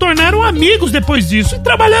Wolf se tornaram amigos depois disso e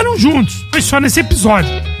trabalharam juntos. Foi só nesse episódio.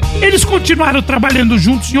 Eles continuaram trabalhando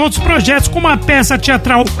juntos em outros projetos, como a peça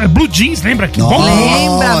teatral Blue Jeans, lembra que bom?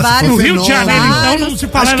 Lembra, vários. No Rio de Janeiro, então, não se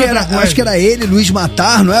falava. Acho que era ele, Luiz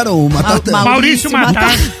Matar, não era o Matar? Maurício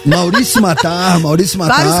Matar. Maurício Matar.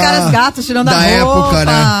 Vários caras gatos tirando a roupa. Da época,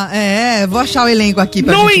 né? Vou achar o elenco aqui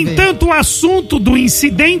pra gente ver. No entanto, o assunto do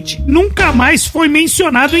incidente nunca mais foi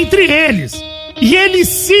mencionado entre eles. E eles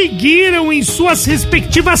seguiram em suas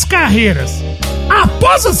respectivas carreiras.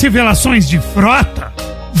 Após as revelações de Frota,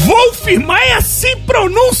 Wolf Maia se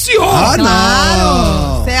pronunciou.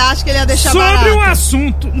 Claro! Você acha que ele ia deixar sobre barato? o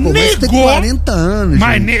assunto? Negou. Mas tem 40 anos.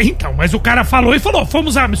 Mas o cara falou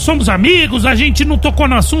somos amigos, a gente não tocou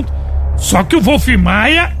no assunto. Só que o Wolf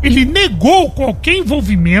Maia, ele negou qualquer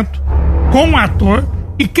envolvimento com o ator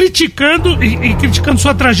e criticando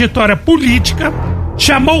sua trajetória política,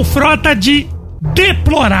 chamou o Frota de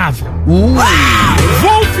deplorável.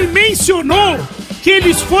 Wolf mencionou que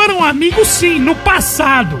eles foram amigos sim, no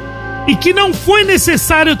passado, e que não foi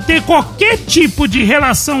necessário ter qualquer tipo de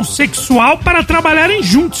relação sexual para trabalharem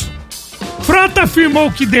juntos. Frota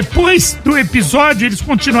afirmou que depois do episódio eles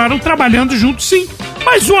continuaram trabalhando juntos sim,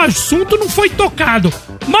 mas o assunto não foi tocado.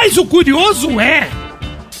 Mas o curioso é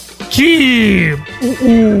que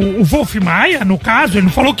o Wolf Maia, no caso, ele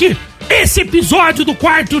não falou que esse episódio do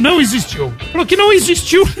quarto não existiu. Falou que não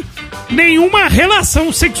existiu nenhuma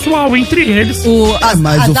relação sexual entre eles.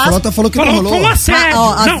 Mas o Frota falou que não rolou. Foi um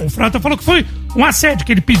assédio. Não, o Frota falou que foi um assédio,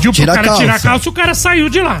 que ele pediu pro cara tirar a calça e o cara saiu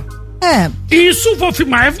de lá. Isso o Wolf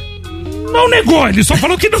Maia não negou, ele só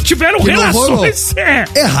falou que não tiveram relações.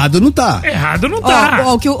 Errado não tá.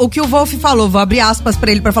 O que o Wolf falou, vou abrir aspas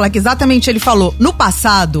pra ele pra falar que exatamente ele falou. No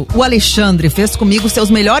passado, o Alexandre fez comigo seus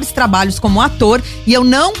melhores trabalhos como ator e eu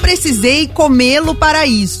não precisei comê-lo para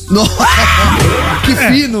isso. Que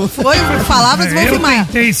fino. Foi palavras do Wolf Maia.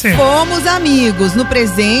 Fomos amigos. No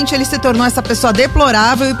presente, ele se tornou essa pessoa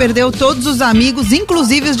deplorável e perdeu todos os amigos,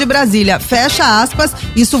 inclusive os de Brasília. Fecha aspas.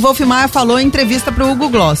 Isso o Wolf Maia falou em entrevista pro Hugo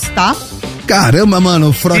Gloss, tá? Caramba,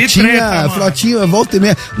 mano, Frotinha, volta e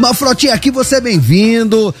meia. Mas, Frotinha, aqui você é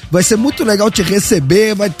bem-vindo. Vai ser muito legal te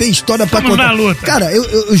receber. Vai ter história pra contar. Na luta. Cara,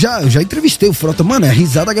 eu já entrevistei o Frota. Mano, é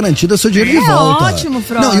risada garantida, seu dinheiro de volta. Ótimo,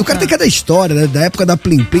 Frota. Não, e o cara tem cada história, né, da época da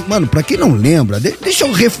Plim Plim. Mano, pra quem não lembra, deixa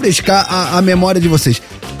eu refrescar a memória de vocês.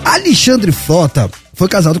 Alexandre Frota foi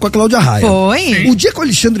casado com a Cláudia Raia. Foi. O dia que o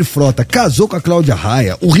Alexandre Frota casou com a Cláudia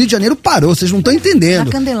Raia, o Rio de Janeiro parou, vocês não estão entendendo.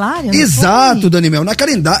 Na Candelária? Exato, Dani Mel. Na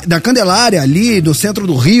Candelária, ali, no centro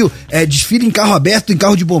do Rio, desfile em carro aberto, em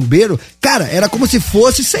carro de bombeiro. Cara, era como se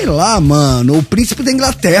fosse, sei lá, mano, o príncipe da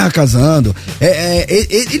Inglaterra casando.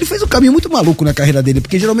 Ele fez um caminho muito maluco na carreira dele,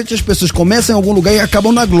 porque geralmente as pessoas começam em algum lugar e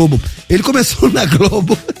acabam na Globo. Ele começou na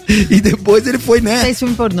Globo e depois ele foi, né? Fez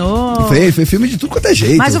filme pornô. Fez filme de tudo quanto é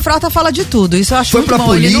jeito. Mas o Frota fala de tudo, isso eu acho foi muito pra bom.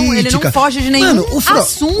 Política. Ele não foge de nenhum Mano,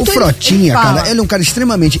 assunto. O Frotinha, ele fala. cara, ele é um cara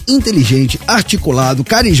extremamente inteligente, articulado,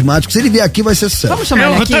 carismático. Se ele vier aqui, vai ser sucesso. Vamos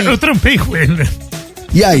chamar ele aqui? Eu trampei com ele, né?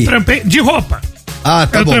 E aí? Trampei de roupa. Ah,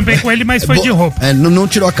 tá bom. Eu trampei com ele, mas foi de roupa. Não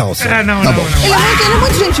tirou a calça. Não, tá bom. Ele é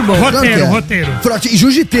muito gente boa. Roteiro. Frotinha,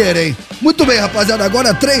 jiu-jiteiro, hein? Muito bem, rapaziada,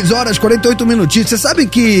 agora 3 horas e 48 minutinhos. Vocês sabem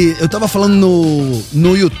que eu tava falando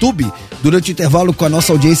no YouTube, durante o intervalo com a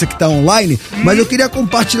nossa audiência que tá online, mas eu queria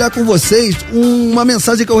compartilhar com vocês uma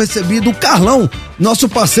mensagem que eu recebi do Carlão, nosso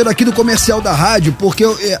parceiro aqui do comercial da rádio, porque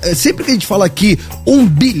sempre que a gente fala aqui 1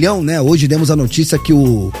 bilhão, né? Hoje demos a notícia que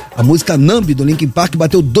a música Nambi do Linkin Park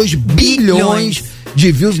bateu 2 bilhões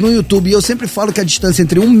de views no YouTube. E eu sempre falo que a distância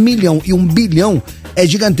entre 1 milhão e 1 bilhão é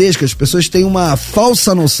gigantesca. As pessoas têm uma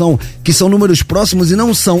falsa noção que são números próximos e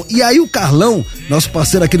não são. E aí o Carlão, nosso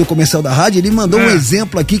parceiro aqui do comercial da rádio, ele mandou um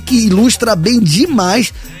exemplo aqui que ilustra bem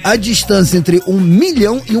demais a distância entre 1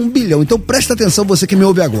 milhão e 1 bilhão. Então presta atenção, você que me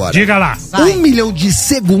ouve agora. Diga lá. 1 milhão de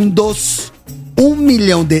segundos, 1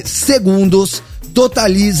 milhão de segundos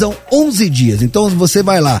totalizam 11 dias. Então você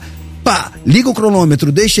vai lá, pá, liga o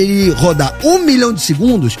cronômetro, deixa ele rodar 1 milhão de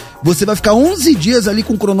segundos, você vai ficar 11 dias ali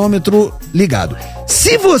com o cronômetro ligado.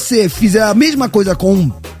 Se você fizer a mesma coisa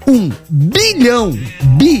com 1 bilhão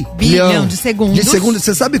de segundos.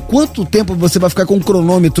 Você sabe quanto tempo você vai ficar com o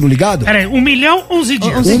cronômetro ligado? Peraí, 1 milhão, 11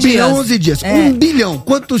 dias. 1 bilhão, 11 dias. 1 bilhão,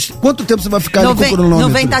 quanto tempo você vai ficar ali com o cronômetro?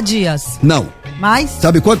 90 dias. Não. Mais?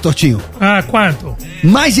 Sabe quanto, Tortinho? Quanto?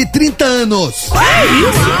 Mais de 30 anos.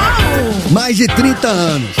 Mais de 30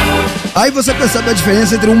 anos. Aí você percebe a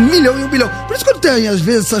diferença entre 1 milhão e 1 bilhão. Por isso que eu tenho, às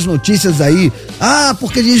vezes, essas notícias aí.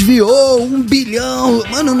 Porque desviou 1 bilhão.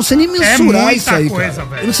 Mano, eu não sei nem mensurar isso aí, coisa, cara.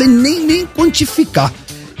 velho. Eu não sei nem quantificar.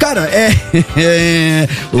 Cara,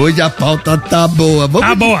 hoje a pauta tá boa.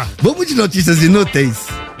 Vamos de notícias inúteis?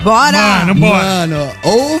 Bora! Mano,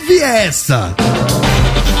 ouve essa.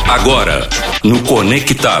 Agora, no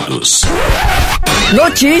Conectados.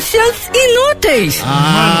 Notícias inúteis.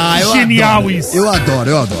 Mano, que genial isso. Eu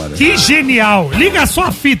adoro. Que genial. Liga só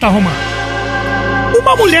a fita, Romano.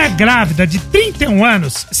 Uma mulher grávida de 31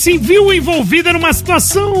 anos se viu envolvida numa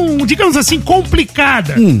situação, digamos assim,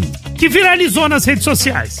 complicada, que viralizou nas redes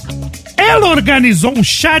sociais. Ela organizou um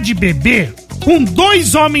chá de bebê com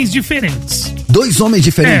 2 homens diferentes. 2 homens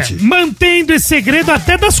diferentes? Mantendo esse segredo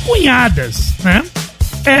até das cunhadas, né?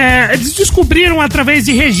 Eles descobriram através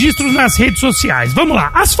de registros nas redes sociais. Vamos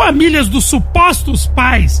lá. As famílias dos supostos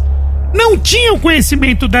pais não tinham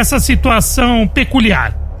conhecimento dessa situação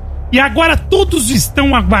peculiar. E agora todos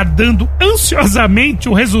estão aguardando ansiosamente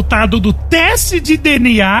o resultado do teste de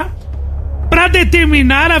DNA para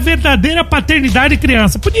determinar a verdadeira paternidade da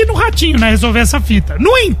criança. Podia ir no ratinho, né? Resolver essa fita.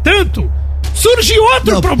 No entanto, surgiu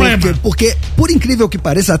outro problema. Porque, por incrível que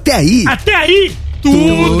pareça, até aí,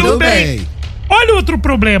 tudo bem. Olha outro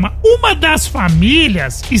problema. Uma das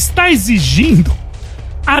famílias está exigindo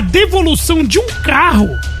a devolução de um carro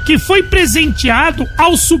que foi presenteado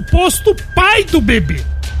ao suposto pai do bebê.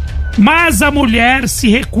 Mas a mulher se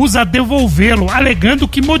recusa a devolvê-lo, alegando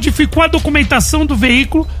que modificou a documentação do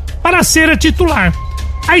veículo para ser a titular.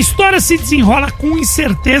 A história se desenrola com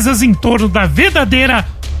incertezas em torno da verdadeira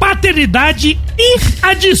paternidade e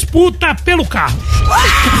a disputa pelo carro.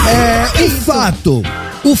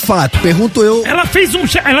 O fato, pergunto eu. Ela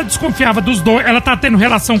desconfiava dos dois, ela tá tendo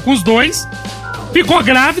relação com os dois, ficou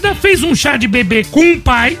grávida, fez um chá de bebê com um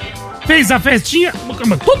pai, fez a festinha,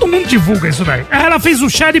 todo mundo divulga isso daí. Ela fez o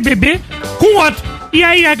chá de bebê com outro. E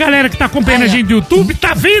aí a galera que tá acompanhando a gente do YouTube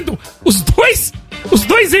tá vendo os dois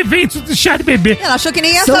eventos de chá de bebê. Ela achou que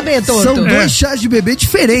nem ia saber, Toto. São 2 chás de bebê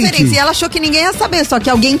diferentes. E ela achou que ninguém ia saber, só que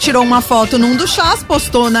alguém tirou uma foto num dos chás,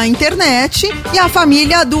 postou na internet e a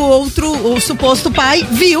família do outro, o suposto pai,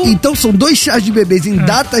 viu. Então são 2 chás de bebês em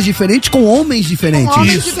datas diferentes com homens diferentes. Com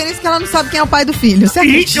homens diferentes que ela não sabe quem é o pai do filho.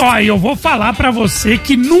 E eu vou falar pra você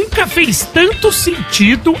que nunca fez tanto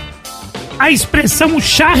sentido a expressão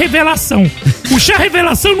chá revelação. O chá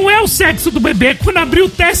revelação não é o sexo do bebê quando abriu o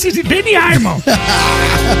teste de DNA, irmão.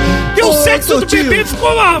 E o sexo do bebê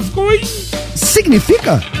ficou lá,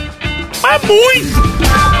 Significa? Mas muito!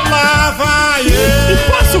 Lá vai E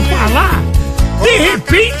posso falar De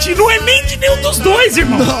repente, não é nem de nenhum dos dois,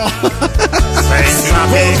 irmão.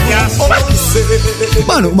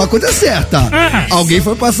 Mano, uma coisa é certa. Alguém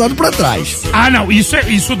foi passado pra trás. Ah, não,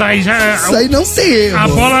 isso daí já... Isso aí não tem erro. A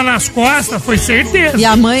bola nas costas foi certeza. E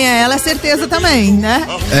a mãe, ela é certeza também, né?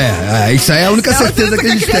 Isso aí é a única certeza que a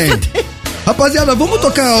gente tem. Rapaziada, vamos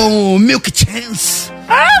tocar um Milk Chance.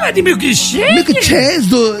 Mas de Milk Chance? Milk Chance,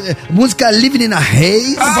 música Livre na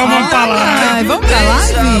Reis. Vamos pra lá. Vamos pra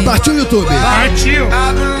live? Partiu o YouTube. Partiu.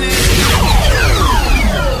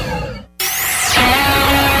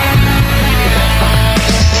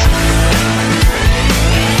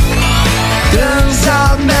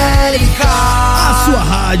 Transamérica, a sua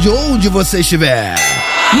rádio, onde você estiver.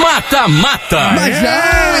 Mata-mata. Mas já.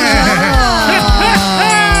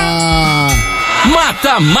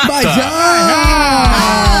 Mata-mata. Mas já.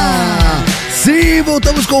 Sim,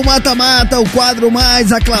 voltamos com o Mata-Mata, o quadro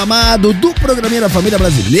mais aclamado do programinha da família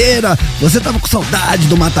brasileira. Você tava com saudade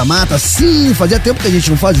do Mata-Mata? Sim, fazia tempo que a gente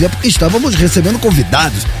não fazia, porque estávamos recebendo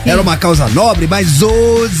convidados. Era uma causa nobre, mas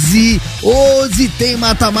hoje tem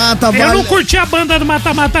Mata-Mata. Eu não curti a banda do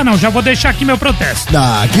Mata-Mata, não. Já vou deixar aqui meu protesto.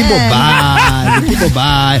 Que bobagem, que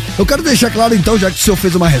bobagem. Eu quero deixar claro, então, já que o senhor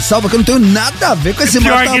fez uma ressalva, que eu não tenho nada a ver com esse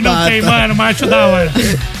Mata-Mata. Pior que não tem, mano, macho da hora.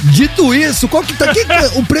 Dito isso, qual que tá...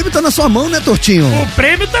 o prêmio tá na sua mão, né, Tortinho? O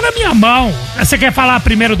prêmio tá na minha mão. Você quer falar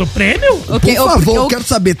primeiro do prêmio? Por favor, eu quero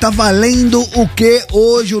saber, tá valendo o que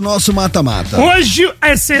hoje o nosso Mata-Mata? Hoje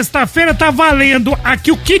é sexta-feira, tá valendo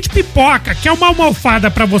aqui o kit pipoca, que é uma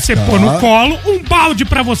almofada pra você pôr no colo, um balde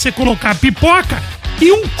pra você colocar a pipoca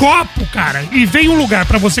e um copo, cara. E vem um lugar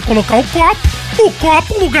pra você colocar o copo,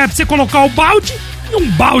 um lugar pra você colocar o balde e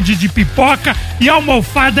um balde de pipoca e a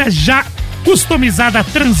almofada já customizada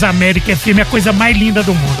Transamérica FM, a coisa mais linda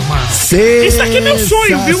do mundo, mano. Isso aqui é meu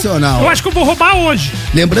sonho, viu? Eu acho que eu vou roubar hoje.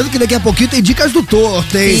 Lembrando que daqui a pouquinho tem dicas do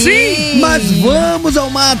Torto, hein? Sim! Mas vamos ao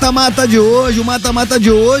Mata-Mata de hoje. O Mata-Mata de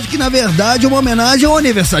hoje, que na verdade é uma homenagem ao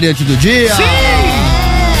aniversariante do dia. Sim!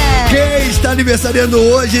 Quem está aniversariando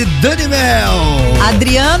hoje? Dani Mel.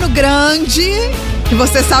 Adriano Grande. Que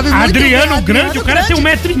você sabe muito Adriano bem. Grande, o cara tem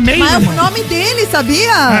 1,5 m. Mas é o nome dele,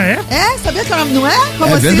 sabia? Ah, é? Sabia que é o nome, não é?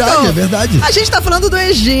 Como é assim, verdade, então? é verdade. A gente tá falando do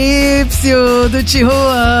egípcio, do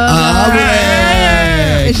Tijuana.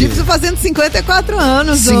 Moleque. Egípcio fazendo 54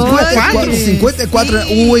 anos 54 anos.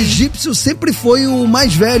 O egípcio sempre foi o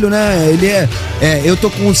mais velho, né? Ele eu tô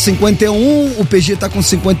com 51, o PG tá com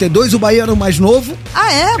 52, o Bahia era o mais novo.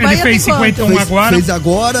 Ele fez 51 agora. Fez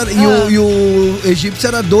agora, e o egípcio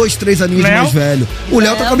era 2, 3 aninhos mais velho. O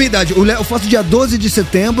Léo tá com a minha idade. Eu faço dia 12 de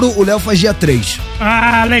setembro, o Léo faz dia 3.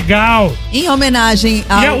 Ah, legal. Em homenagem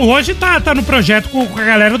ao... E hoje tá no projeto com a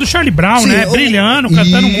galera do Charlie Brown, né? Brilhando,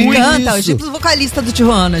 cantando muito. Canta, o egípcio vocalista do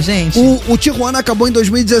Tijuana, gente. O Tijuana acabou em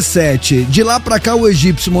 2017. De lá pra cá, o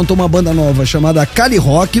egípcio montou uma banda nova chamada Cali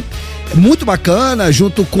Rock. Muito bacana,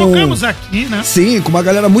 junto com... Tocamos aqui, né? Sim, com uma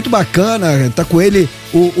galera muito bacana. Tá com ele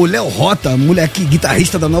o Léo Rota, moleque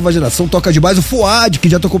guitarrista da nova geração, toca de base. O Fuad, que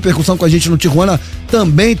já tocou percussão com a gente no Tijuana,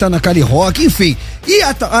 também tá na Cali Rock. Enfim, e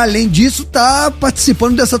além disso, tá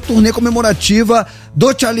participando dessa turnê comemorativa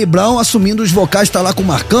do Charlie Brown, assumindo os vocais. Tá lá com o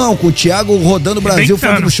Marcão, com o Thiago, rodando o Brasil,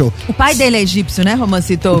 fazendo show. O pai dele é egípcio, né,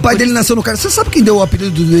 Romancito? O pai dele nasceu no cara. Você sabe quem deu o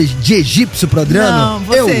apelido de egípcio pro Adriano? Não,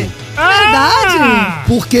 você. Eu. Verdade?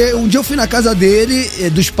 Porque um dia eu fui na casa dele,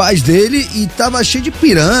 dos pais dele, e tava cheio de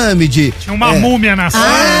pirâmide. Tinha uma múmia na sala.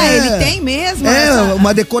 Ele tem mesmo?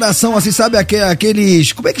 Uma decoração assim, sabe?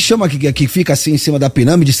 Aqueles... Como é que chama que fica assim em cima da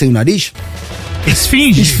pirâmide sem o nariz?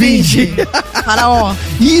 Esfinge. Faraó.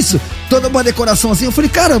 Isso. Toda uma decoração assim. Eu falei,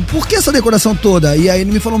 cara, por que essa decoração toda? E aí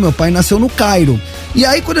ele me falou, meu pai nasceu no Cairo. E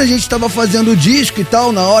aí quando a gente tava fazendo o disco e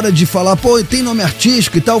tal, na hora de falar, tem nome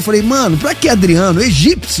artístico e tal, eu falei, mano, pra que Adriano?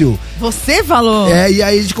 Egípcio. Você falou? E aí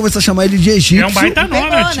a gente começou a chamar ele de egípcio. É um baita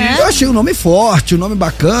nome, artístico. Eu achei o nome forte, o nome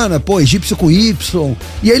bacana, egípcio com Y.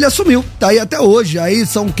 E aí ele assumiu, tá aí até hoje. Aí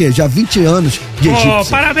são o quê? Já 20 anos de egípcio.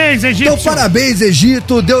 Parabéns, Egito. Então, parabéns,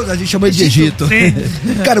 Egito. Deus, a gente chamou ele de Egito.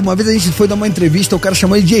 Cara, uma vez a gente foi dar uma entrevista, o cara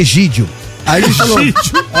chamou ele de Egídio. Aí ele falou,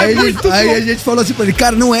 aí a gente falou assim pra ele,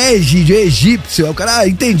 cara, não é Egídio, é egípcio. Aí o cara,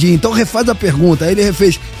 entendi, então refaz a pergunta. Aí ele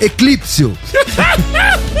refez, eclípsio.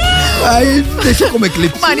 Aí deixou como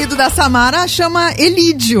eclipse. O marido da Samara chama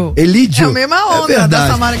Elídio. Elídio? É a mesma onda da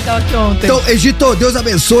Samara que tava aqui ontem. Então, Egito, Deus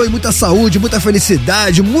abençoe, muita saúde, muita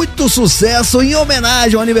felicidade, muito sucesso em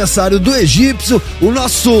homenagem ao aniversário do egípcio, o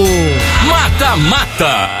nosso...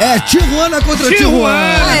 Mata-mata! É, Tijuana contra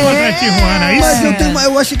Tijuana. Contra Tijuana, isso. Mas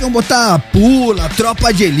eu achei que iam botar Pula,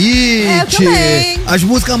 Tropa de Elite. As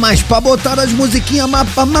músicas mais pra botar as musiquinhas mais...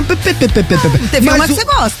 Teve uma que você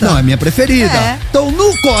gosta. Não, é minha preferida. Então,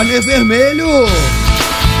 no corner vermelho...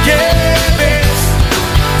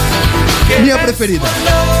 Minha preferida.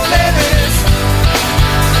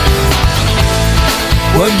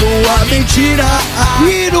 Quando a mentira.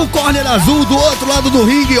 E no corner azul do outro lado do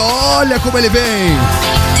ringue, olha como ele vem.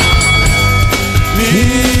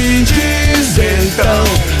 Me diz então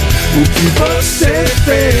o que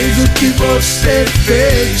você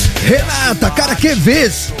fez. Renata, cara, que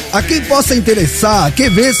vez? A quem possa interessar, que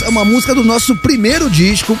vez é uma música do nosso primeiro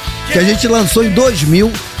disco que a gente lançou em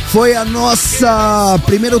 2000. Foi a nossa...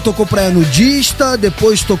 Primeiro tocou Praia Nudista,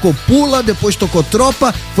 depois tocou Pula, depois tocou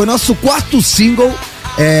Tropa. Foi nosso quarto single.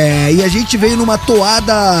 E a gente veio numa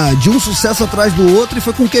toada de um sucesso atrás do outro e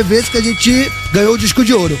foi com Que Vez que a gente ganhou o disco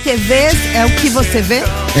de ouro. Que Vez é o que você vê?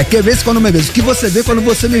 É Que Vez quando me vê. O que você vê quando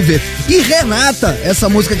você me vê. E Renata, essa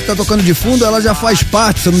música que tá tocando de fundo, ela já faz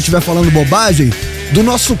parte, se eu não estiver falando bobagem, do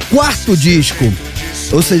nosso quarto disco.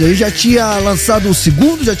 Ou seja, a gente já tinha lançado o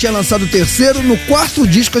segundo, já tinha lançado o terceiro. No quarto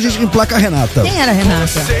disco a gente emplaca a Renata. Quem era a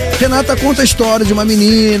Renata? Renata conta a história de uma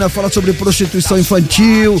menina, fala sobre prostituição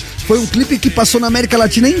infantil. Foi um clipe que passou na América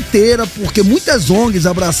Latina inteira, porque muitas ONGs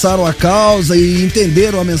abraçaram a causa e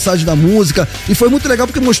entenderam a mensagem da música. E foi muito legal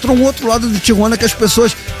porque mostrou um outro lado de Tijuana que as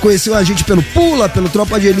pessoas conheciam a gente pelo Pula, pelo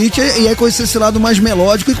Tropa de Elite, e aí conheciam esse lado mais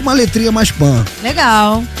melódico e com uma letrinha mais pan.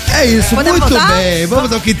 Legal. É isso, podemos muito voltar? Bem.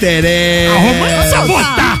 Vamos ao que interessa.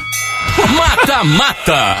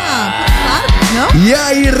 Mata-mata. Não? E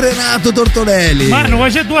aí, Renato Tortorelli? Mano,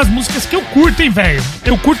 hoje é duas músicas que eu curto, hein, velho?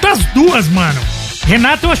 Eu curto as duas, mano.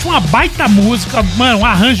 Renato, eu acho uma baita música, mano, um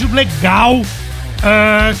arranjo legal.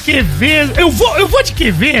 Que vez... Eu vou de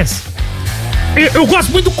Que Vez. Eu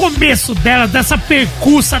gosto muito do começo dela, dessa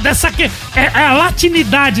percussa, é a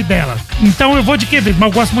latinidade dela. Então eu vou de Que Vez, mas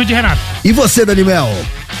eu gosto muito de Renato. E você, Daniel?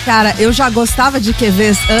 Cara, eu já gostava de Que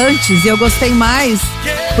Vez antes e eu gostei mais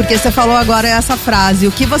porque você falou agora essa frase: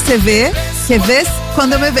 o que você vê, Que Vez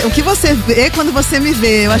quando eu me vê. O que você vê quando você me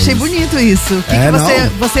vê. Eu achei bonito isso. O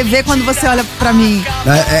que você vê quando você olha pra mim.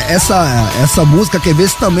 Essa música, Que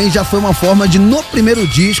Vez, também já foi uma forma de, no primeiro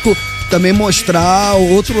disco, também mostrar o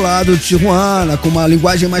outro lado de Tijuana, com uma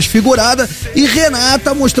linguagem mais figurada, e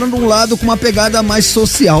Renata mostrando um lado com uma pegada mais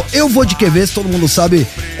social. Eu vou de Que Vez, todo mundo sabe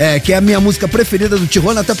que é a minha música preferida do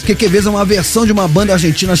Tijuana, até porque Que Vez é uma versão de uma banda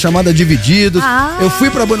argentina chamada Divididos. Eu fui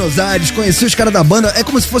pra Buenos Aires, conheci os caras da banda, é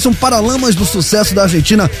como se fosse um paralamas do sucesso da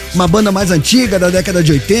Argentina, uma banda mais antiga, da década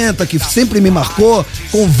de 80, que sempre me marcou,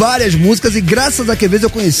 com várias músicas, e graças a Que Vez eu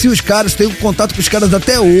conheci os caras, tenho contato com os caras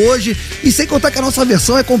até hoje, e sem contar que a nossa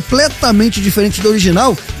versão é completamente diferente da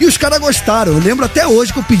original, e os caras gostaram. Eu lembro até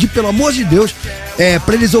hoje que eu pedi, pelo amor de Deus,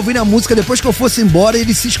 pra eles ouvirem a música depois que eu fosse embora, e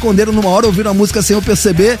eles se esconderam numa hora, ouviram a música sem eu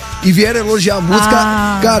perceber e vieram elogiar a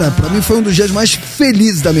música. Cara, pra mim foi um dos dias mais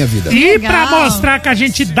felizes da minha vida. E pra mostrar que a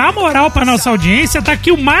gente dá moral pra nossa audiência, tá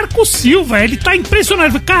aqui o Marco Silva, ele tá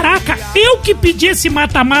impressionado. Caraca, eu que pedi esse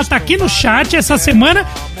mata-mata aqui no chat essa semana,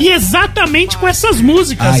 e exatamente com essas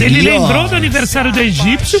músicas. Aí, ele lembrou do aniversário do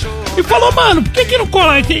egípcio e falou, mano, por que não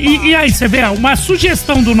cola? E aí, você vê, uma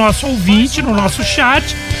sugestão do nosso ouvinte no nosso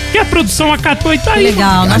chat, que a produção acatou e tá aí.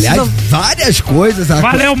 Legal. Aliás, várias coisas.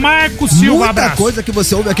 Valeu, Marco Silva, muita abraço. coisa que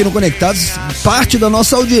você ouve aqui no Conectados, parte da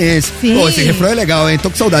nossa audiência. Sim. Pô, esse refrão é legal, hein? Tô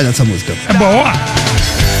com saudade dessa música. É boa.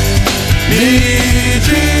 Me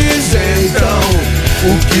diz então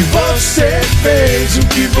o que você fez,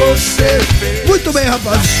 Muito bem,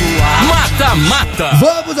 rapaz. Mata-mata.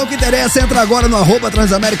 Vamos ao que interessa. Entra agora no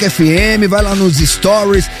 @Transamérica FM, vai lá nos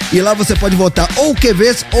stories e lá você pode votar ou Que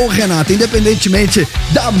Vez ou Renata. Independentemente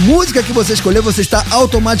da música que você escolher, você está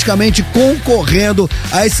automaticamente concorrendo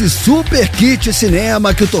a esse super kit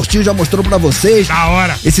cinema que o Tortinho já mostrou pra vocês. Da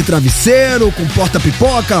hora. Esse travesseiro com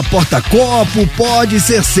porta-pipoca, porta-copo, pode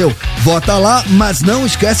ser seu. Vota lá, mas não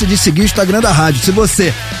esquece de seguir o Instagram da rádio. Se você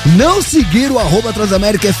não seguir o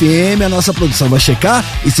 @Transamérica FM, a nossa produção vai checar,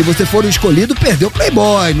 e se você for o escolhido, perdeu o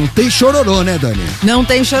Playboy. Não tem chororô, né, Dani? Não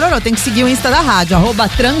tem chororô, tem que seguir o Insta da rádio,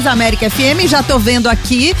 @Transamérica FM. Já tô vendo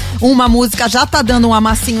aqui, uma música já tá dando um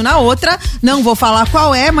amassinho na outra, não vou falar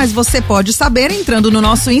qual é, mas você pode saber entrando no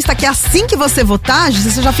nosso Insta, que assim que você votar,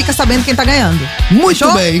 você já fica sabendo quem tá ganhando. Muito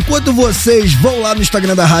Fechou? bem, enquanto vocês vão lá no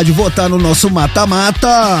Instagram da rádio votar no nosso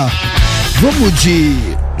mata-mata, vamos de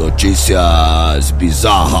notícias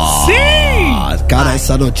bizarras. Sim! Cara,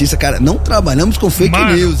 essa notícia, cara, não trabalhamos com fake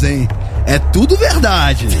news, hein? É tudo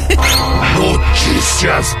verdade.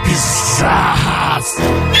 Notícias bizarras.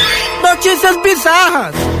 Notícias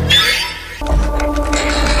bizarras.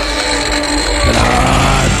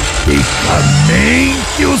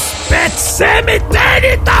 Praticamente os Pet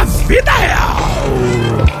Cemetery da vida real.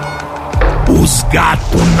 Os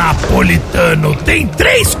gatos napolitanos tem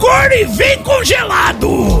 3 cores e vem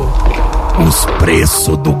congelado. Os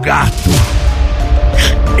preços do gato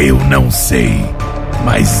Eu não sei,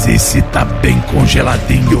 mas esse tá bem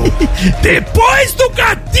congeladinho. Depois do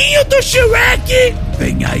gatinho do Shrek,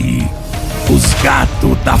 vem aí os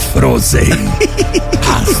gatos da Frozen.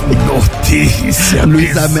 As notícias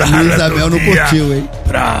Luiz Amel não curtiu, hein?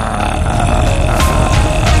 Pra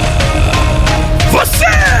você,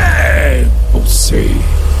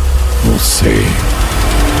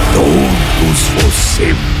 todos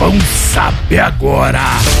você vão saber agora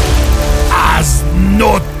as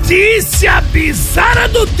notícias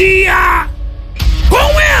bizarras do dia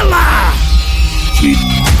com ela que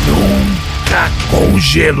nunca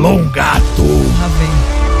congelou um gato,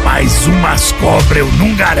 mas umas cobras eu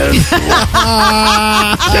não garanto.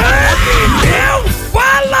 Daniel,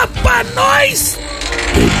 fala pra nós.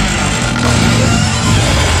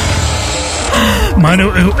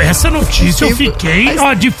 Mano, essa notícia eu fiquei...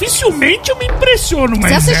 Ó, dificilmente eu me impressiono,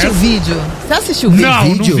 mas... Você assistiu o vídeo? Você assistiu o vídeo?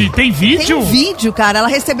 Não vi. Tem vídeo? Tem um vídeo, cara. Ela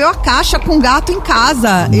recebeu a caixa com gato em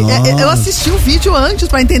casa. Eu assisti o vídeo antes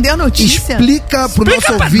pra entender a notícia. Explica pro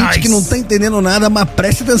nosso ouvinte que não tá entendendo nada, mas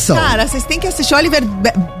preste atenção. Cara, vocês têm que assistir. Oliver,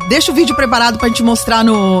 deixa o vídeo preparado pra gente mostrar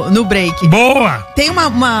no break. Boa! Tem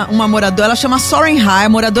uma moradora, ela chama Soren High,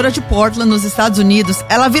 moradora de Portland, nos Estados Unidos.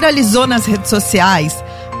 Ela viralizou nas redes sociais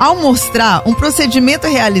ao mostrar um procedimento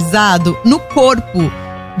realizado no corpo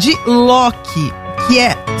de Loki, que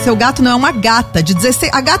é... Seu gato não é uma gata de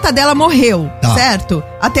 16... A gata dela morreu, certo?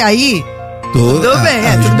 Até aí... Tudo bem,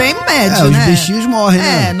 tudo bem médio, né? Os bichinhos morrem,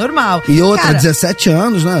 né? É, normal. E outra, cara, 17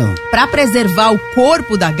 anos, né? Pra preservar o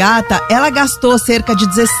corpo da gata, ela gastou cerca de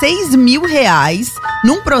R$16 mil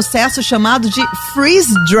num processo chamado de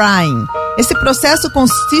freeze drying. Esse processo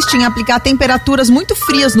consiste em aplicar temperaturas muito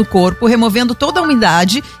frias no corpo, removendo toda a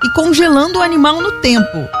umidade e congelando o animal no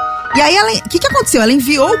tempo. E aí, o que aconteceu? Ela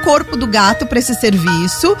enviou o corpo do gato para esse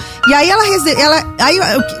serviço. E aí,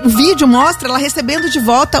 o vídeo mostra ela recebendo de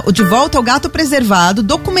volta o gato preservado,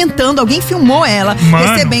 documentando. Alguém filmou ela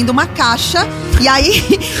recebendo uma caixa. E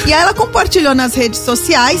aí ela compartilhou nas redes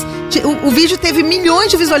sociais. O vídeo teve milhões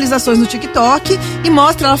de visualizações no TikTok. E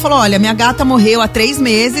mostra, ela falou: olha, minha gata morreu há 3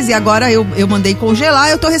 meses e agora eu mandei congelar,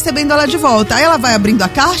 eu tô recebendo ela de volta. Aí ela vai abrindo a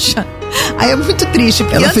caixa. Aí é muito triste.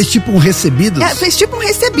 Ela fez tipo um recebidos? Fez tipo um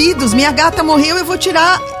recebidos. Minha gata morreu, eu vou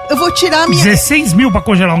tirar minha... 16 mil pra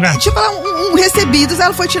congelar um gato? Tipo, um recebidos.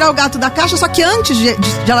 Ela foi tirar o gato da caixa, só que antes de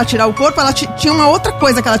ela tirar o corpo, ela tinha uma outra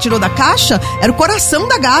coisa que ela tirou da caixa, era o coração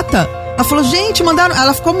da gata. Ela falou, gente, mandaram...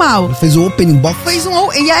 Ela ficou mal. Ela fez um opening box?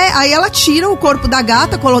 E aí ela tira o corpo da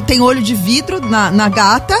gata, tem olho de vidro na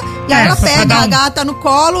gata, e aí ela pega a gata no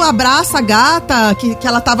colo, abraça a gata, que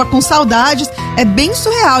ela tava com saudades. É bem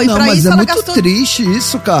surreal. E não, pra mas isso é ela muito gastou... triste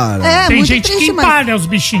isso, cara. Tem muito gente triste, que empalha os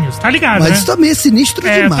bichinhos, tá ligado, mas né? isso também é sinistro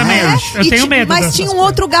demais. Eu tenho medo. Mas tinha um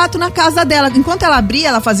outro gato na casa dela. Enquanto ela abria,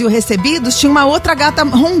 ela fazia o recebidos, tinha uma outra gata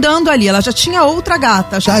rondando ali. Ela já tinha outra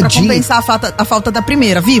gata, acho que pra compensar a falta da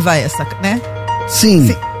primeira. Viva essa, né?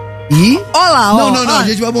 Sim. E? Olá, ó. Não, a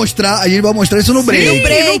gente vai mostrar isso no break. No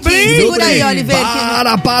break. Segura aí, Oliver.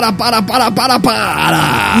 Para.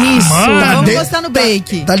 Isso, vamos mostrar no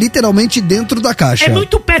break. Tá literalmente dentro da caixa. É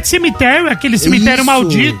muito pet cemitério, aquele cemitério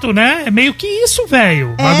maldito, né? É meio que isso,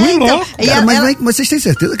 velho. Bagulho louco. Cara, mas vocês têm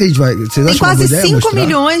certeza que a gente vai... Tem quase 5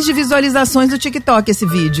 milhões de visualizações no TikTok esse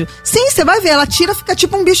vídeo. Sim, você vai ver, ela tira, fica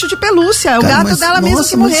tipo um bicho de pelúcia. É o gato dela mesmo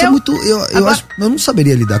que morreu. Isso é muito, eu não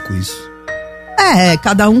saberia lidar com isso.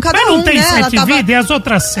 Cada um, mas não tem né? 7 vidas e as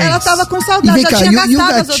outras 6. Ela tava com saudade, já tinha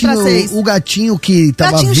gastado as outras 6. O gatinho que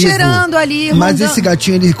tava gatinho vivo... cheirando ali, mas esse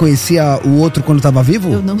gatinho, ele conhecia o outro quando tava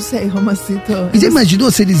vivo? Eu não sei, Romacito. E você imaginou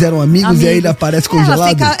se eles eram amigos e aí ele aparece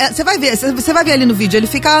congelado? Você vai ver ali no vídeo, ele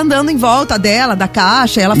fica andando em volta dela, da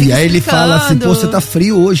caixa, ela fica e aí ele fala assim, pô, você tá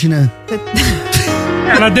frio hoje, né?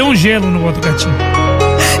 Ela deu um gelo no outro gatinho.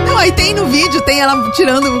 Não, aí tem no vídeo, tem ela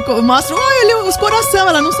tirando, mostra, olha os coração,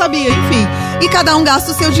 ela não sabia, enfim. E cada um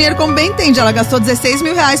gasta o seu dinheiro como bem entende. Ela gastou R$16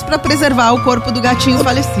 mil pra preservar o corpo do gatinho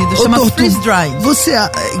falecido. Chama freeze drying.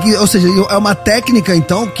 Ou seja, é uma técnica,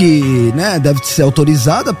 então, que, né, deve ser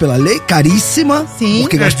autorizada pela lei, caríssima. Sim.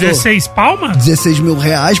 Porque gastou 16 palmas? R$16 mil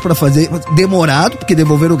pra fazer, demorado, porque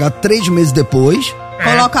devolveram o gato 3 meses depois.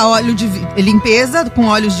 Coloca óleo de limpeza com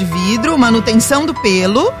óleos de vidro, manutenção do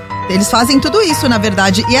pelo. Eles fazem tudo isso, na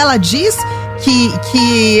verdade. E ela diz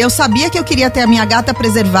que eu sabia que eu queria ter a minha gata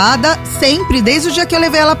preservada sempre, desde o dia que eu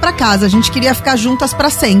levei ela pra casa. A gente queria ficar juntas pra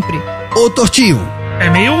sempre. Ô, Tortinho. É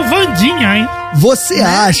meio Vandinha, hein? Você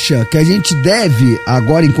acha que a gente deve,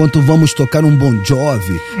 agora, enquanto vamos tocar um Bon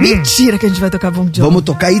Jovi... Mentira que a gente vai tocar Bon Jovi. Vamos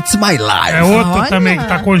tocar It's My Life. É outro também que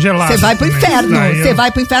tá congelado. Você vai pro inferno. Você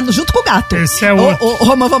vai pro inferno junto com o gato. Esse é outro. O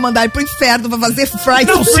Roman vai mandar ele pro inferno, vai fazer fried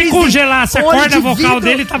Não, se congelasse a corda vocal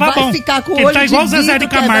dele, tava bom. Vai ficar com o ele olho tá igual o Zezé de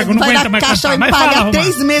Camargo, não aguenta mais cantar. Vai pagar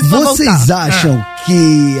 3 meses pra voltar. Vocês acham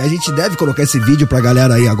que a gente deve colocar esse vídeo pra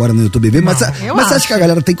galera aí agora no YouTube ver? Mas você acha que a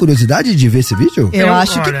galera tem curiosidade de ver esse vídeo? Eu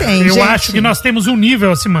acho que tem, gente. Eu acho que nós temos um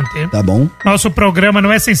nível a se manter. Tá bom. Nosso programa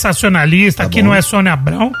não é sensacionalista, aqui não é Sônia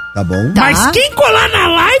Abrão. Tá bom. Mas quem colar na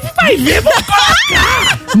live vai ver, vamos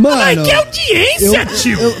colocar. Mano, vai que audiência,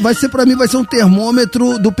 tio. Pra mim vai ser um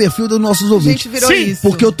termômetro do perfil dos nossos ouvintes. A gente virou isso.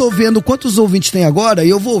 Porque eu tô vendo quantos ouvintes tem agora e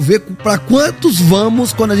eu vou ver pra quantos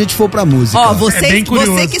vamos quando a gente for pra música. Ó, você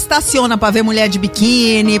que estaciona pra ver mulher de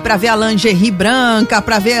biquíni, pra ver a lingerie branca,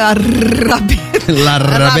 pra ver a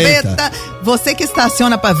rabeta. Você que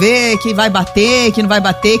estaciona pra ver, que vai bater, que não vai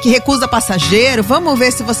bater, que recusa passageiro, vamos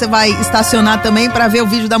ver se você vai estacionar também pra ver o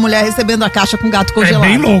vídeo da mulher recebendo a caixa com gato congelado. É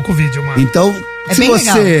bem louco o vídeo, mano. Então, se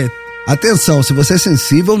você... Legal. Atenção, se você é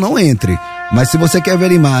sensível, não entre. Mas se você quer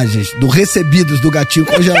ver imagens do recebidos do gatinho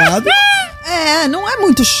congelado... não é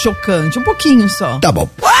muito chocante, um pouquinho só. Tá bom.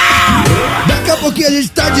 Daqui a pouquinho a gente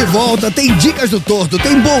tá de volta, tem Dicas do Torto,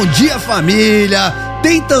 tem Bom Dia Família,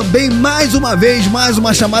 tem também mais uma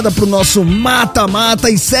chamada pro nosso Mata-Mata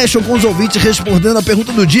em session com os ouvintes respondendo a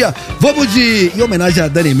pergunta do dia. Vamos em homenagem a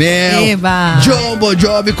Dani Mel, John Bon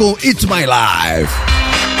Jovi com It's My Life.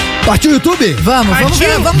 Partiu o YouTube? Vamos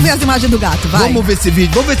ver as imagens do gato, vai. Vamos ver esse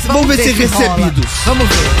vídeo, vamos ver se recebidos. Vamos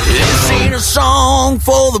ver. This ain't a song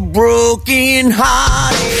for the broken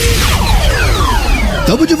hearted.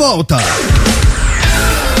 Tamo de volta.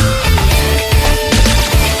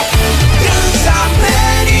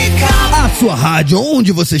 A sua rádio,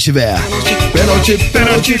 onde você estiver. Pênalti,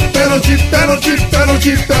 pênalti, pênalti, pênalti,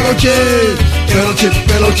 pênalti, pênalti. Pênalti,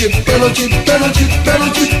 pênalti, pênalti, pênalti,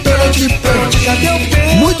 pênalti, pênalti, pênalti.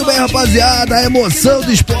 Muito bem, rapaziada, a emoção do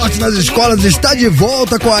esporte nas escolas está de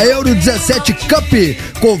volta com a Euro 17 Cup.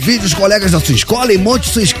 Convide os colegas da sua escola e monte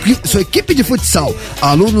sua equipe de futsal.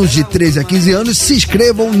 Alunos de 13 a 15 anos se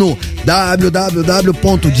inscrevam no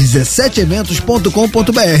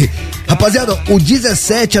www.17eventos.com.br. Rapaziada, o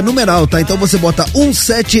 17 é numeral, tá? Então você bota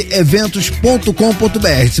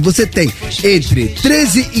 17eventos.com.br. Se você tem entre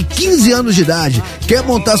 13 e 15 anos de idade, quer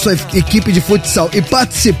montar sua equipe de futsal e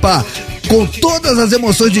participar com todas as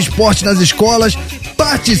emoções de esporte nas escolas,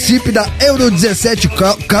 participe da Euro 17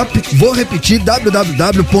 Cup. Vou repetir,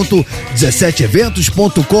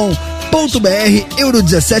 www.17eventos.com.br. Euro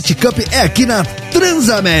 17 Cup é aqui na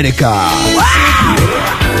Transamérica.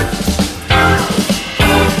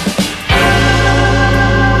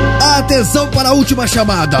 Atenção para a última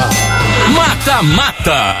chamada.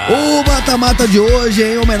 Mata-mata. O mata-mata de hoje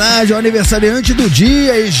é em homenagem ao aniversariante do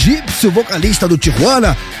dia, egípcio, vocalista do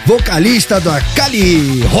Tijuana, vocalista da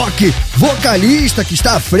Cali Rock, vocalista que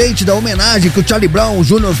está à frente da homenagem que o Charlie Brown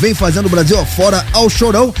Jr. vem fazendo o Brasil afora ao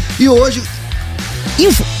Chorão. E hoje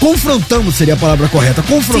confrontamos, seria a palavra correta,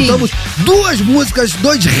 confrontamos duas músicas,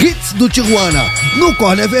 dois hits do Tijuana. No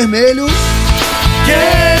Corner Vermelho, que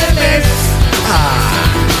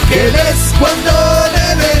ves quando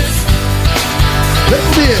debes. Vem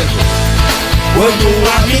comigo. Quando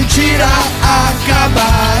a mentira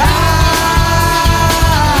acabará.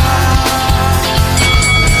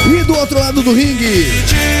 E do outro lado do ringue,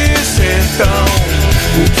 Diz então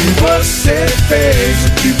o que você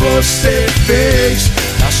fez.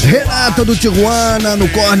 Renata do Tijuana no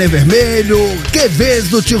Corner Vermelho, que vez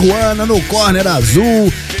do Tijuana no Corner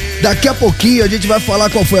Azul. Daqui a pouquinho a gente vai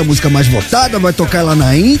falar qual foi a música mais votada, vai tocar ela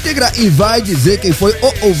na íntegra e vai dizer quem foi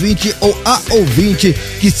o ouvinte ou a ouvinte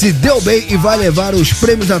que se deu bem e vai levar os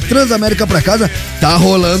prêmios da Transamérica pra casa. Tá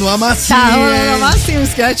rolando uma massinha. Tá rolando uma massinha,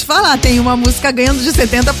 isso que eu ia te falar. Tem uma música ganhando de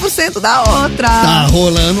 70% da outra. Tá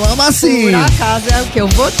rolando uma massinha. Por acaso é o que eu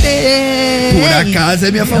votei. Por acaso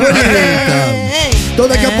é minha favorita. Então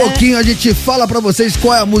daqui a pouquinho a gente fala pra vocês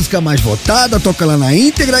qual é a música mais votada, toca ela na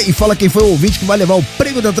íntegra e fala quem foi o ouvinte que vai levar o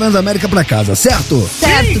prêmio da Transamérica pra casa, certo?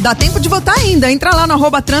 Certo, dá tempo de votar ainda. Entra lá no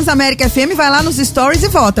 @Transamérica FM, vai lá nos stories e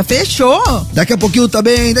vota. Fechou? Daqui a pouquinho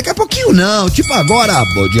também, daqui a pouquinho não, tipo agora,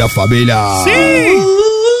 Bom Dia Família. Sim!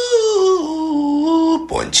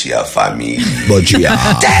 Bom Bom dia, família. Bom dia. I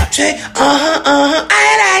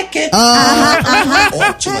like it.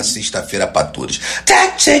 Ótima sexta-feira pra todos.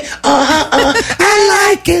 I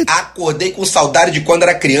like it. Acordei com saudade de quando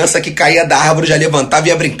era criança que caía da árvore, já levantava e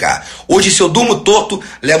ia brincar. Hoje, se eu durmo torto,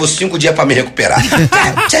 levo 5 dias pra me recuperar.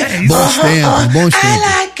 Bons tempos. I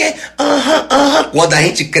like it. Quando a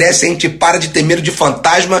gente cresce, a gente para de ter medo de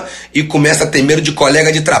fantasma e começa a ter medo de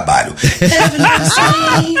colega de trabalho.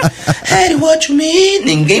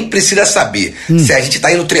 Ninguém precisa saber se a gente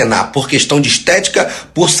tá indo treinar por questão de estética,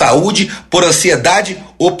 por saúde, por ansiedade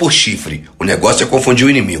ou por chifre. O negócio é confundir o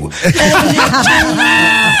inimigo.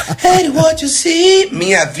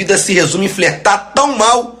 Minha vida se resume em flertar tão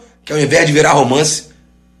mal que ao invés de virar romance,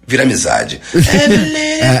 vira amizade.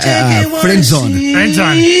 Friendzone. I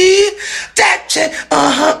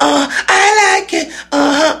like it.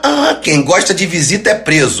 Quem gosta de visita é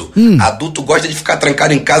preso. Adulto gosta de ficar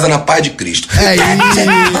trancado em casa na paz de Cristo.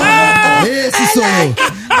 Esse sou eu.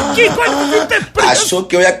 Aqui, quando visita é preso. Achou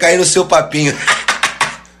que eu ia cair no seu papinho.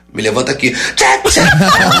 Me levanta aqui.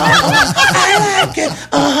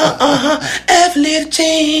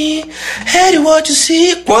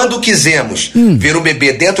 Quando quisemos ver o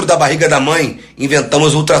bebê dentro da barriga da mãe,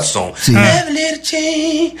 inventamos ultrassom.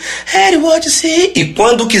 E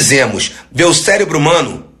quando quisemos ver o cérebro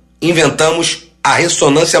humano, inventamos a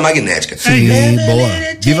ressonância magnética. Sim, boa.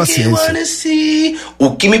 Viva a ciência.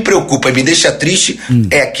 O que me preocupa e me deixa triste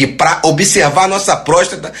é que, pra observar a nossa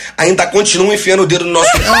próstata, ainda continua enfiando o dedo no nosso...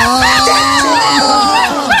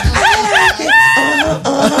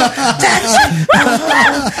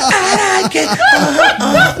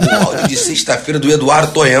 O áudio de sexta-feira do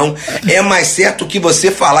Eduardo Torreão é mais certo que você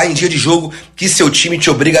falar em dia de jogo que seu time te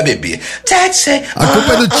obriga a beber. A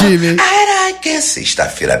culpa é do time, hein?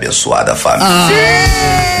 Sexta-feira abençoada, família.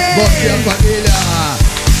 Bom dia, família.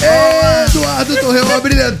 Eduardo Torreão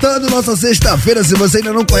abrilhantando nossa sexta-feira. Se você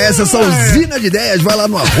ainda não conhece essa usina de ideias, vai lá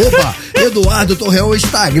no @Eduardo Torreão, o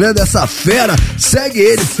Instagram dessa fera. Segue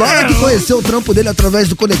ele, fala que conheceu o trampo dele através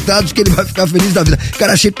do Conectados, que ele vai ficar feliz da vida.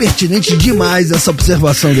 Cara, achei pertinente demais essa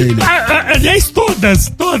observação dele. Aliás,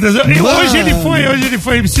 todas. Hoje ele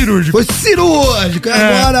foi cirúrgico. Foi cirúrgico.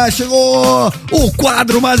 Agora chegou o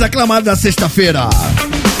quadro mais aclamado da sexta-feira.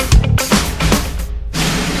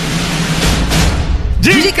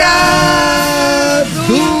 Dica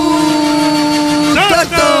do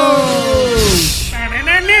Toto!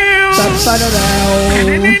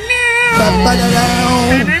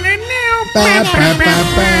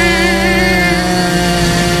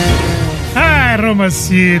 Ah,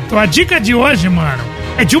 Romacito, a dica de hoje, mano,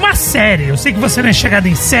 é de uma série. Eu sei que você não é chegado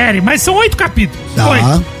em série, mas são 8 capítulos.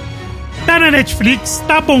 8. Tá na Netflix,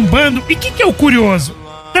 tá bombando. E o que é o curioso?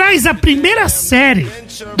 Traz a primeira série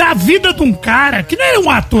da vida de um cara que não é um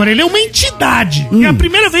ator, ele é uma entidade. É a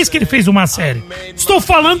primeira vez que ele fez uma série. Estou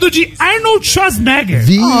falando de Arnold Schwarzenegger.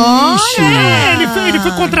 Vixe! Ele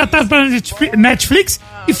foi contratado pela Netflix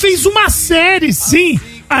e fez uma série, sim.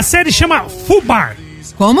 A série chama Fubar.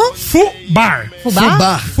 Como? Fubar.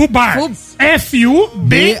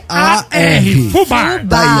 F-U-B-A-R. Fubar.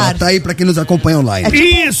 Tá aí pra quem nos acompanha online.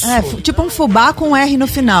 Isso. Tipo um fubá com R no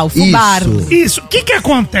final. Fubar. Isso. O que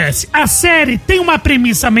acontece? A série tem uma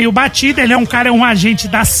premissa meio batida. Ele é um agente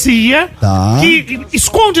da CIA que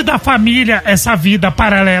esconde da família essa vida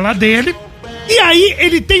paralela dele. E aí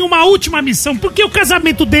ele tem uma última missão, porque o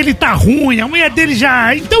casamento dele tá ruim, a mulher dele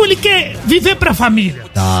já... Então ele quer viver pra família.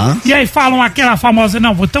 E aí falam aquela famosa,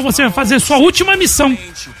 não, então você vai fazer sua última missão.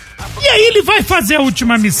 E aí ele vai fazer a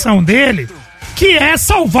última missão dele, que é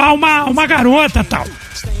salvar uma garota e tal.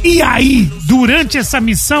 E aí, durante essa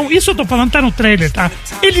missão, isso eu tô falando, tá no trailer, tá?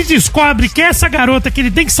 Ele descobre que essa garota que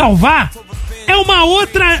ele tem que salvar é uma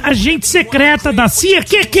outra agente secreta da CIA,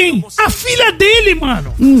 que é quem? A filha dele,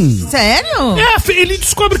 mano. Sério? Ele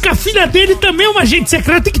descobre que a filha dele também é uma agente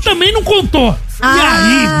secreta e que também não contou. E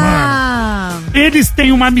aí, mano, eles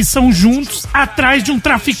têm uma missão juntos atrás de um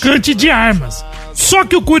traficante de armas. Só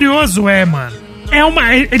que o curioso mano,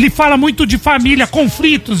 ele fala muito de família,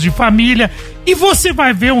 conflitos de família, e você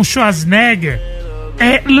vai ver um Schwarzenegger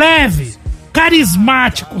leve,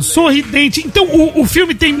 carismático, sorridente. Então o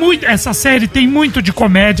filme tem muito, essa série tem muito de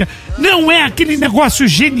comédia. Não é aquele negócio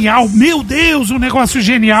genial, meu Deus, um negócio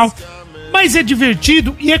genial, mas é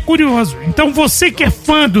divertido e é curioso. Então você que é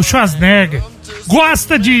fã do Schwarzenegger,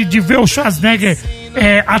 gosta de ver o Schwarzenegger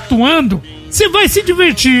atuando, você vai se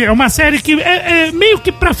divertir. É uma série que é meio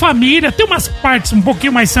que pra família, tem umas partes um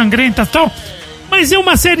pouquinho mais sangrentas e tal, mas é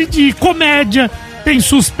uma série de comédia, tem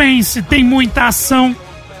suspense, tem muita ação.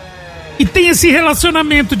 E tem esse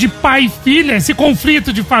relacionamento de pai e filha, esse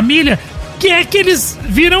conflito de família, que é que eles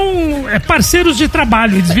viram parceiros de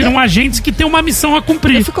trabalho, eles viram agentes que têm uma missão a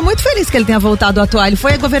cumprir. Eu fico muito feliz que ele tenha voltado a atuar. Ele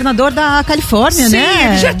foi governador da Califórnia, Sim, né?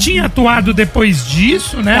 ele já tinha atuado depois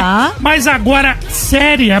disso, né? Tá. Mas agora,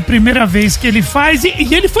 série, é a primeira vez que ele faz e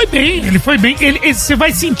ele foi bem, você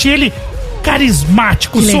vai sentir ele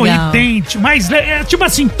carismático, sorridente, mas tipo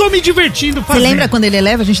assim, tô me divertindo fazendo. Você lembra quando ele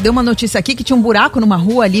eleva? A gente deu uma notícia aqui que tinha um buraco numa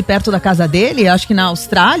rua ali perto da casa dele, acho que na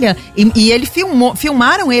Austrália, e ele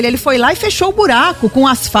filmaram ele foi lá e fechou o buraco com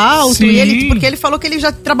asfalto. Sim. E porque ele falou que ele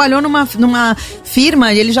já trabalhou numa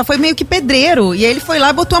firma, e ele já foi meio que pedreiro, e aí ele foi lá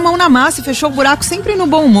e botou a mão na massa e fechou o buraco sempre no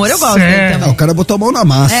bom humor. Eu gosto dele também. O cara botou a mão na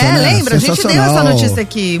massa, né? Lembra? A gente deu essa notícia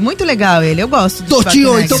aqui. Muito legal ele, eu gosto.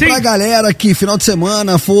 Tortinho, então pra galera que final de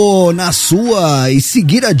semana for na sua e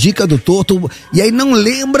seguir a dica do Torto, e aí não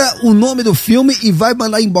lembra o nome do filme e vai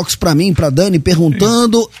mandar inbox pra mim, pra Dani,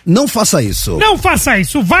 perguntando, não faça isso. Não faça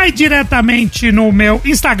isso, vai diretamente no meu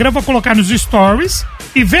Instagram, vou colocar nos stories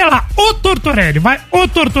e vê lá, o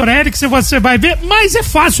Tortorelli, que você vai ver, mas é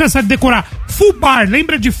fácil essa de decorar. Fubar,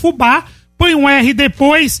 lembra de Fubá, põe um R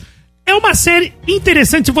depois, é uma série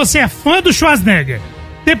interessante se você é fã do Schwarzenegger.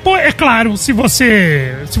 Depois, é claro, se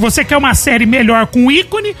você quer uma série melhor com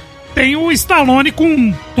ícone, tem o Stallone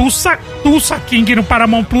com Tulsa King no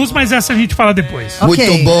Paramount Plus, mas essa a gente fala depois.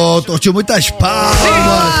 Muito bom, Tortinho, muitas palmas.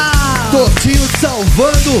 Tortinho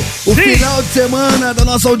salvando o final de semana da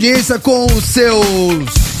nossa audiência com os seus...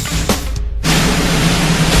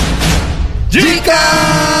 Dicas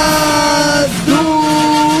do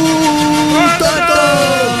Torto.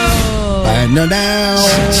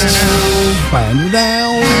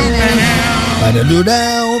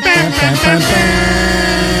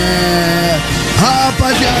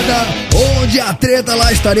 Rapaziada, onde a treta,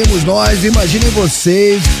 lá estaremos nós. Imaginem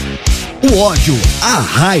vocês o ódio, a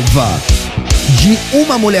raiva de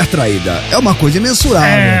uma mulher traída. É uma coisa imensurável.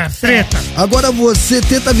 É, treta. Agora você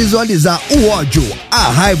tenta visualizar o ódio, a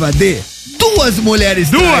raiva de duas mulheres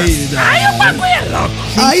traídas. Aí o bagulho é louco.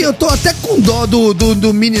 Aí eu tô até com dó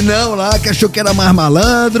do meninão lá, que achou que era mais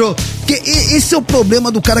malandro. Porque esse é o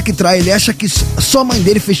problema do cara que trai. Ele acha que só a mãe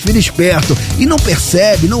dele fez filho esperto e não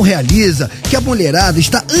percebe, não realiza que a mulherada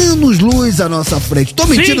está anos-luz à nossa frente. Tô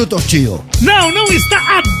mentindo, Tortinho? Não está.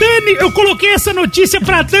 A Dani, eu coloquei essa notícia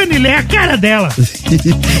pra Dani ler a cara dela.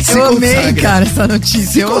 Eu amei, cara, essa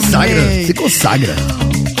notícia. Se consagra.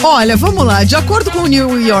 Olha, vamos lá. De acordo com o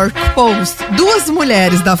New York Post, duas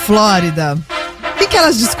mulheres da Flórida, o que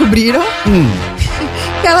elas descobriram?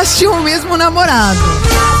 Que elas tinham o mesmo namorado.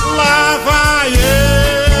 Lá vai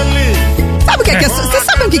ele. Sabe o que é? Vocês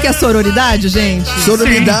sabem o que é sororidade, gente?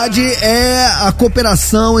 Sororidade é a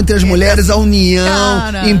cooperação entre as mulheres, a união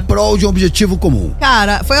em prol de um objetivo comum.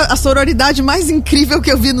 Cara, foi a sororidade mais incrível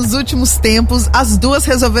que eu vi nos últimos tempos. As duas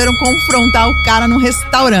resolveram confrontar o cara num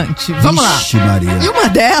restaurante. Vamos Vixe, lá. Maria. E uma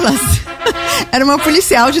delas era uma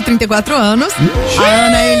policial de 34 anos, a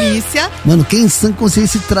Ana Elícia. Mano, quem em sã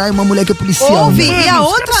consciência trai uma mulher que é policial? Ouve, né? e a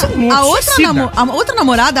outra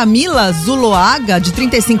namorada, a Mila Zuloaga, de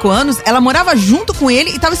 35 anos, ela morava junto com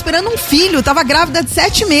ele e tava esperando um filho, tava grávida de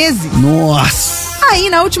 7 meses. Nossa! Aí,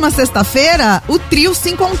 na última sexta-feira, o trio se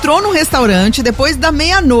encontrou num restaurante depois da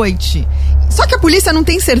meia-noite. Só que a polícia não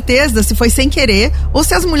tem certeza se foi sem querer ou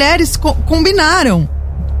se as mulheres combinaram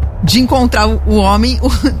de encontrar o homem.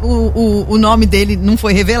 O nome dele não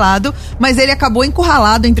foi revelado, mas ele acabou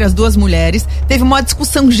encurralado entre as duas mulheres. Teve uma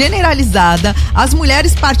discussão generalizada. As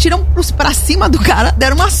mulheres partiram pra cima do cara,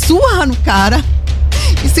 deram uma surra no cara.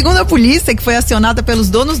 E segundo a polícia, que foi acionada pelos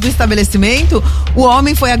donos do estabelecimento, o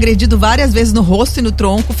homem foi agredido várias vezes no rosto e no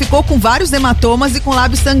tronco, ficou com vários hematomas e com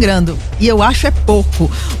lábios sangrando. E eu acho é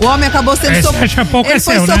pouco. O homem acabou sendo socorrido. Ele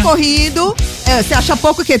foi socorrido. Né? Você acha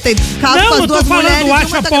pouco que tem caso não, com as duas mulheres? Não, eu tô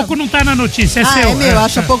falando, acha pouco não tá na notícia, é seu. É meu,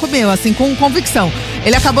 acha pouco meu, assim, com convicção.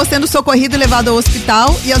 Ele acabou sendo socorrido e levado ao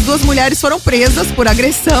hospital e as duas mulheres foram presas por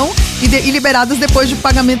agressão e liberadas depois de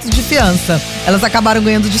pagamento de fiança. Elas acabaram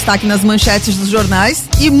ganhando destaque nas manchetes dos jornais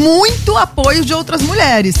e muito apoio de outras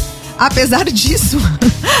mulheres. Apesar disso,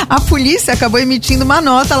 a polícia acabou emitindo uma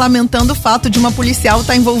nota lamentando o fato de uma policial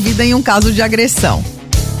estar envolvida em um caso de agressão.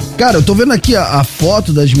 Cara, eu tô vendo aqui a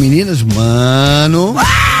foto das meninas, mano.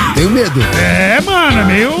 Tenho medo. Mano, é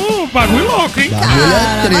meio bagulho louco, hein?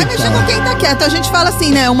 Cara, vai mexer com quem tá quieto. A gente fala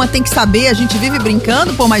assim, né? Uma tem que saber, a gente vive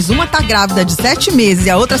brincando, pô, mas uma tá grávida de 7 meses e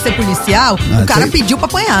a outra ser policial, o cara pediu pra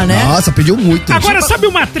apanhar, né? Nossa, pediu muito. Agora, sabe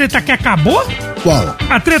uma treta que acabou? Qual?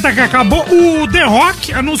 A treta que acabou, o The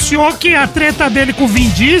Rock anunciou que a treta dele com o Vin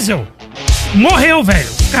Diesel morreu, velho.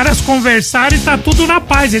 Os caras conversaram e tá tudo na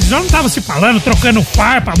paz. Eles já não estavam se falando, trocando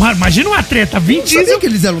farpa. Mano, imagina uma treta. Vin Diesel que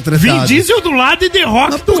eles eram tretados. Vin Diesel do lado e The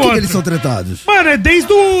Rock Mas do por outro. que eles são tretados? Mano, é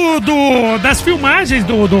desde das filmagens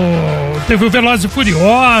teve o Velozes e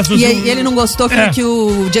Furiosos. E ele não gostou que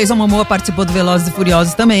o Jason Momoa participou do Velozes e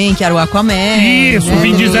Furiosos também, que era o Aquaman. Isso, o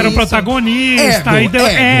Vin Diesel era o protagonista. Aí deu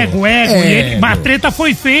ego. E a treta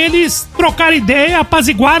foi feia, eles trocaram ideia,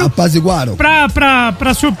 apaziguaram.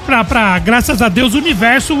 Pra graças a Deus, o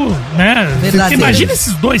universo, né? Imagina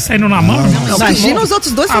esses dois saindo na mão. Imagina os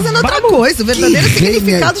outros dois fazendo outra coisa. O verdadeiro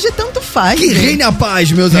significado de tanto faz. Que reine a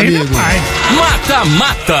paz, meus amigos.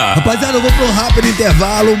 Mata-mata. Rapaziada, eu vou pra um rápido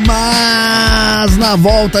intervalo, mas na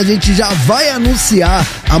volta a gente já vai anunciar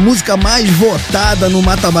a música mais votada no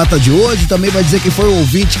mata-mata de hoje. Também vai dizer que foi o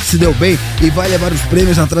ouvinte que se deu bem e vai levar os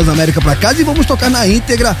prêmios na Transamérica pra casa. E vamos tocar na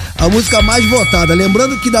íntegra a música mais votada.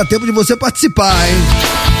 Lembrando que dá tempo de você participar, hein?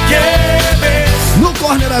 No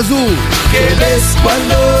Corner Azul.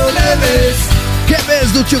 Que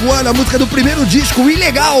vez do Tijuana, a música do primeiro disco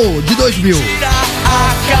Ilegal de 2000.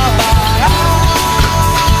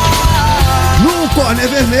 No Corner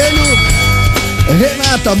Vermelho,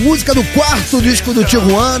 Renata, música do quarto disco do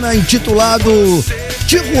Tijuana, intitulado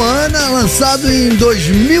Tijuana, lançado em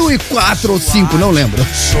 2004 ou 2005, não lembro.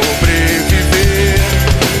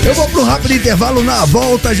 Eu vou pro rápido intervalo, na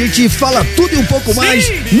volta a gente fala tudo e um pouco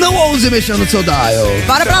mais. Não ouse mexer no seu dial.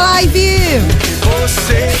 Bora pra live!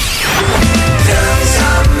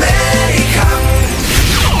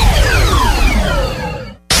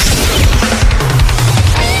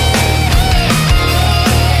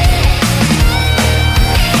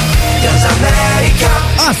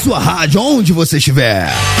 A sua rádio, onde você estiver.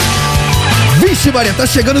 Vixe, Maria, tá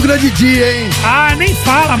chegando o grande dia, hein? Ah, nem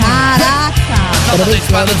fala, mano. Caraca! Parabéns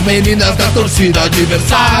para as meninas da torcida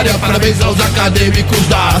adversária. Parabéns aos acadêmicos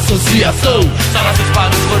da associação. Saudações para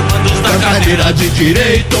os formandos da carreira de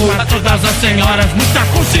direito. Para todas as senhoras, muita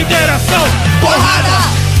consideração. Porrada!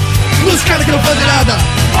 Nos caras que não fazem nada!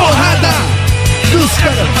 Porrada!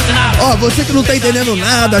 Ó, você que não tá entendendo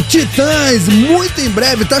nada, Titãs, muito em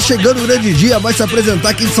breve, tá chegando o grande dia, vai se apresentar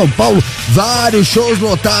aqui em São Paulo, vários shows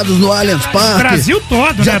lotados no Allianz Parque. Brasil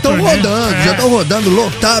todo, já estão rodando,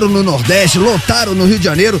 lotaram no Nordeste, lotaram no Rio de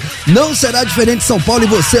Janeiro, não será diferente de São Paulo. E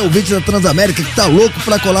você, ouvinte da Transamérica, que tá louco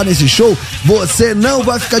pra colar nesse show, você não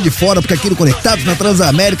vai ficar de fora, porque aqui no Conectados, na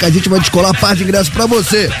Transamérica, a gente vai descolar parte de ingresso pra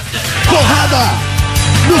você. Porrada!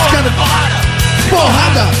 Nos caras...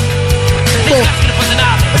 Porrada!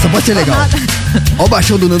 Essa pode ser legal. Ó o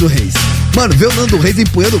baixão do Nando Reis. Mano, ver o Nando Reis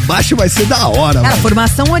empunhando baixo vai ser da hora, mano.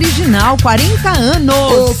 Formação original, 40 anos.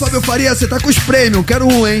 Ô, Fábio Faria, você tá com os prêmios, quero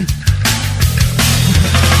um, hein?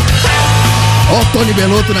 Ó o Tony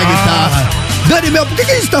Belotto na guitarra. Dani Mel, por que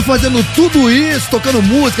a gente tá fazendo tudo isso, tocando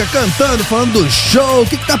música, cantando, falando do show? O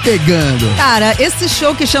que tá pegando? Cara, esse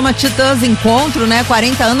show que chama Titãs Encontro, né,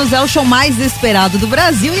 40 anos, é o show mais esperado do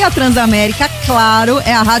Brasil, e a Transamérica, claro,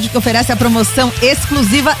 é a rádio que oferece a promoção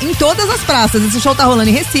exclusiva em todas as praças. Esse show tá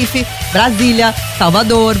rolando em Recife, Brasília,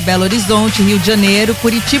 Salvador, Belo Horizonte, Rio de Janeiro,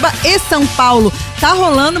 Curitiba e São Paulo. Tá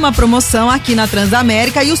rolando uma promoção aqui na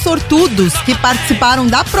Transamérica, e os sortudos que participaram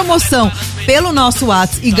da promoção pelo nosso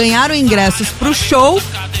WhatsApp e ganharam ingressos pro show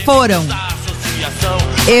foram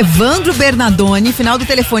Evandro Bernardoni, final do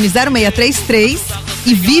telefone 0633,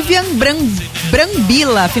 e Vivian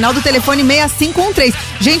Brambila, final do telefone 6513.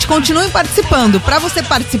 Gente, continuem participando. Pra você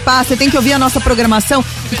participar, você tem que ouvir a nossa programação,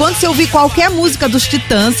 e quando você ouvir qualquer música dos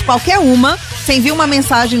Titãs, qualquer uma, você envia uma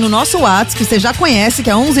mensagem no nosso WhatsApp, que você já conhece, que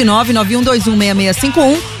é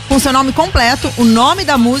 11991216651, com seu nome completo, o nome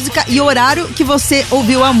da música e o horário que você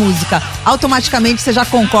ouviu a música. Automaticamente você já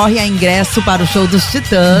concorre a ingresso para o show dos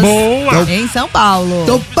Titãs. Boa! Em São Paulo.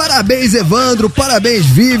 Então, parabéns, Evandro, parabéns,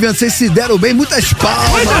 Vivian, vocês se deram bem, muitas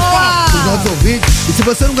palmas pros nossos ouvintes. E se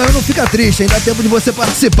você não ganhou, não fica triste, ainda dá tempo de você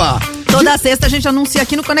participar. Toda sexta a gente anuncia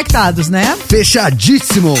aqui no Conectados, né?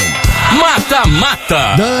 Fechadíssimo.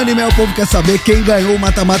 Mata-mata. Dani, meu povo quer saber quem ganhou o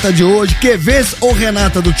mata-mata de hoje, Quevez ou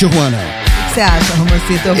Renata do Tijuana? O que você acha,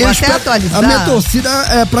 Romancito? Eu vou até atualizar. A minha torcida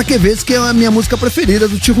é pra Quevez, que é a minha música preferida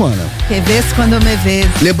do Tijuana. Quevez quando me vês.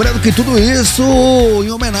 Lembrando que tudo isso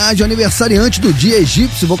em homenagem ao aniversariante do dia,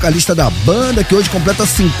 egípcio, vocalista da banda, que hoje completa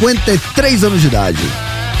 53 anos de idade.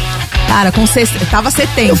 Cara, tava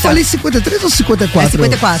 70. Eu falei 53 ou 54? É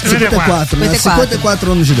 54. 54, né?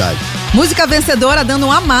 54 anos de idade. Música vencedora dando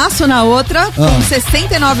um amasso na outra, com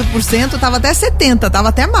 69%, tava até 70%, tava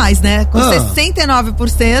até mais, né? Com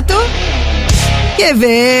 69%.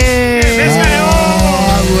 Quevez!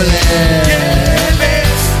 Moleque!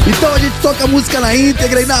 Então a gente gente toca a música na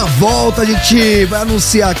íntegra e na volta a gente vai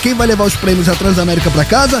anunciar quem vai levar os prêmios da Transamérica pra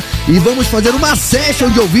casa e vamos fazer uma session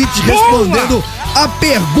de ouvintes respondendo a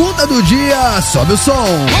pergunta do dia. Sobe o som.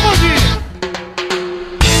 Vamos ouvir.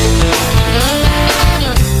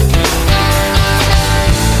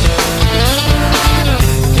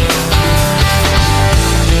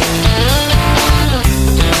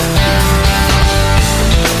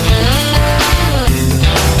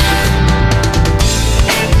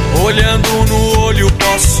 Olhando no olho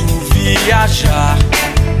posso viajar.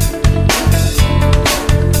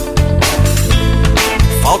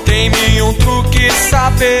 Falta em mim um truque,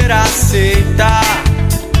 saber aceitar.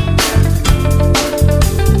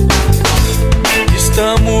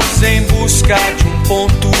 Estamos em busca de um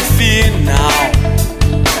ponto final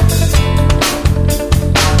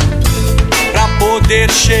pra poder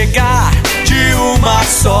chegar de uma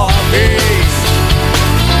só vez.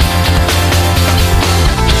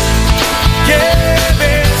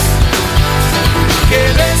 Que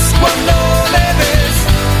ves cuando me ves,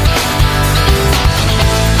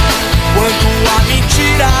 quando a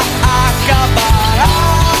mentira acabará.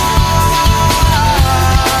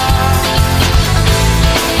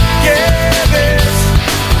 Que ves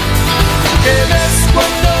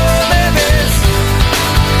cuando me ves,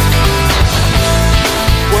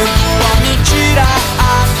 quando a mentira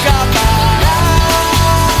acabará.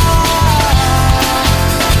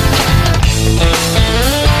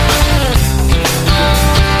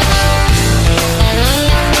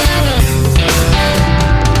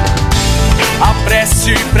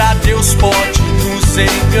 Prece pra Deus pode nos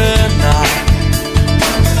enganar.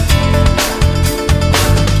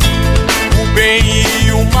 O bem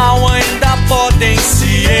e o mal ainda podem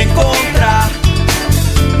se encontrar.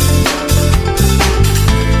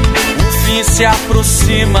 O fim se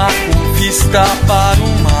aproxima com vista para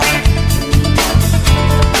o mar.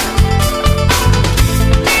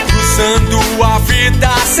 Cruzando a vida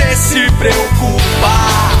sem se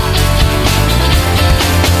preocupar.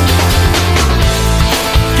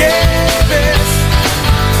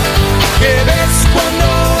 Que ves cuando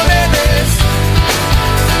me ves,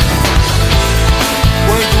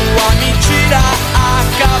 quando a mentira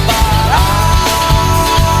acabará.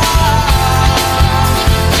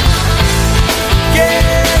 Que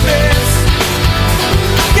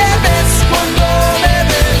ves quando me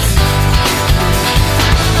ves,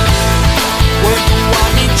 quando a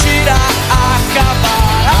mentira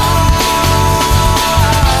acabará.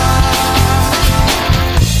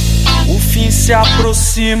 O fim se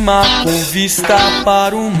aproxima com vista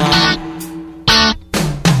para o mar.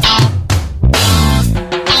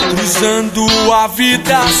 Cruzando a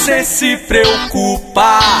vida sem se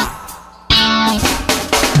preocupar.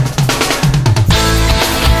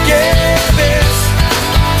 Que ves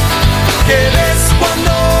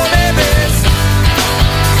quando me ves,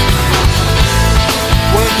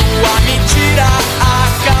 quando a mentira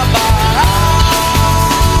acabará.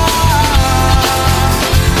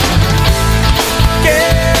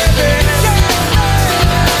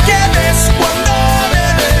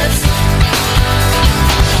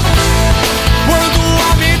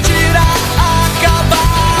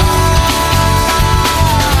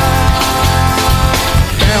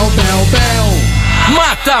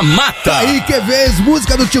 Mata-mata. Aí que vez,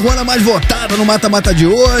 música do Tijuana mais votada no Mata-Mata de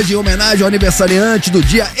hoje, em homenagem ao aniversariante do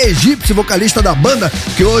dia egípcio, vocalista da banda,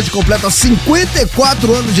 que hoje completa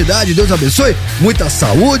 54 anos de idade. Deus abençoe, muita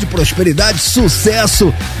saúde, prosperidade,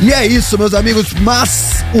 sucesso. E é isso, meus amigos,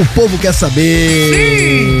 mas o povo quer saber.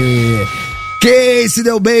 Sim. Quem se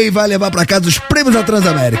deu bem vai levar pra casa os prêmios da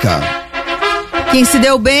Transamérica. Quem se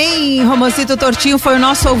deu bem, Romancito Tortinho, foi o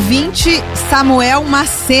nosso ouvinte Samuel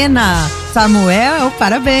Macena. Samuel,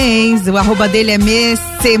 parabéns. O arroba dele é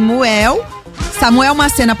Messemuel. Samuel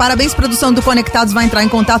Macena, parabéns, produção do Conectados vai entrar em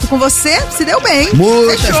contato com você. Se deu bem.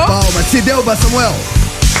 Muitas palmas. Se deu, Samuel.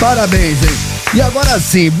 Parabéns, hein? E agora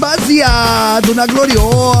sim, baseado na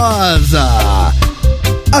gloriosa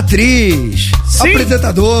atriz, sim,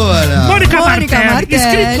 apresentadora Mônica Martelli,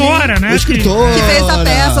 escritora, né? Escritora. Que fez a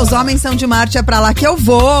peça Os Homens São de Marte é Pra Lá Que Eu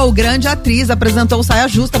Vou. Grande atriz, apresentou o Saia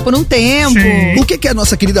Justa por um tempo. Sim. O que a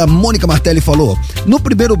nossa querida Mônica Martelli falou? No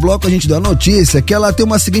primeiro bloco a gente deu a notícia que ela tem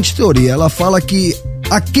uma seguinte teoria. Ela fala que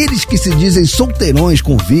aqueles que se dizem solteirões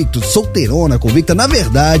convictos, solteirona convicta, na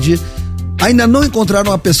verdade ainda não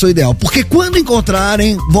encontraram a pessoa ideal, porque quando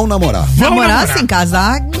encontrarem, vão namorar. Namorar sem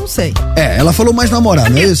casar, não sei. Ela falou mais namorar,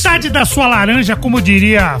 não é isso? Metade da sua laranja, como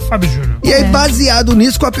diria Fábio Júnior. E aí, baseado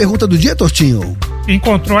nisso, com a pergunta do dia, Tortinho?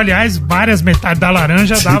 Encontrou, aliás, várias metades da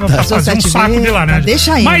laranja, dava pra fazer um saco de laranja.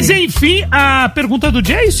 Deixa aí. Mas, enfim, a pergunta do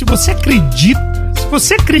dia é isso. Se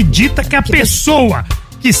você acredita que a pessoa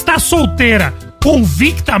que está solteira,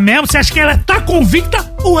 convicta mesmo? Você acha que ela tá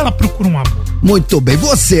convicta ou ela procura um amor? Muito bem,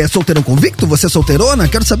 você é solteirão convicto? Você é solteirona?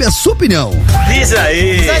 Quero saber a sua opinião. Diz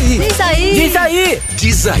aí. Diz aí. Diz aí. Diz aí.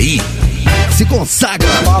 Diz aí. Se consagra.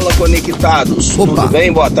 Fala, Conectados. Opa. Tudo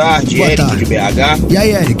bem? Boa tarde, Boa Eric tarde. de BH. E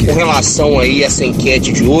aí, Eric? Com relação aí a essa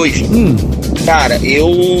enquete de hoje, cara,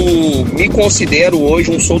 eu me considero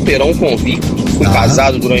hoje um solteirão convicto. Fui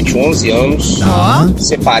casado durante 11 anos.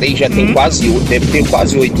 Separei já deve ter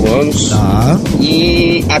quase 8 anos.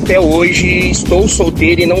 E até hoje estou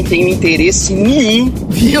solteiro e não tenho interesse nenhum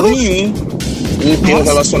em ter um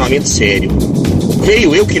relacionamento sério.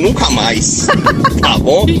 Veio eu que nunca mais. Tá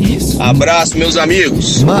bom? Abraço, meus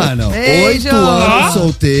amigos. Mano, Beijo. 8 anos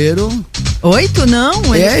solteiro. 8 não?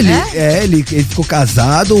 Ele ficou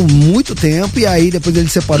casado muito tempo e aí depois ele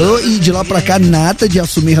separou e de lá pra cá nada de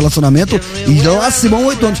assumir relacionamento e lá se vão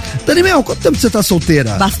 8 anos. Daniel, quanto tempo você tá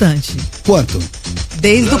solteira? Bastante. Quanto?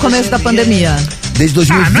 Desde o começo da pandemia. Desde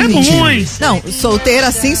 2020. Não é muito. Não, solteira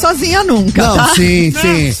assim, sozinha nunca, Não, tá? sim.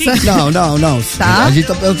 Não. Tá. A gente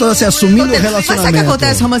tá, eu tô assim, assumindo o Mas relacionamento. sabe o que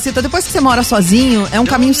acontece, Romancito? Depois que você mora sozinho, é um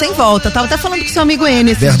caminho sem volta. Tava até falando com seu amigo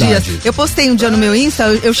N esses Verdade. dias. Eu postei um dia no meu Insta,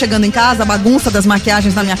 eu chegando em casa, a bagunça das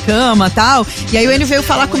maquiagens na minha cama e tal. E aí o N veio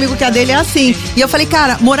falar comigo que a dele é assim. E eu falei,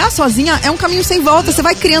 cara, morar sozinha é um caminho sem volta. Você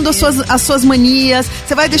vai criando as suas manias,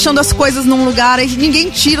 você vai deixando as coisas num lugar, aí ninguém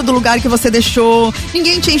tira do lugar que você deixou,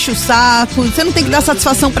 ninguém te enche o saco, você não tem que dar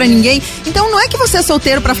satisfação pra ninguém. Então não é que você é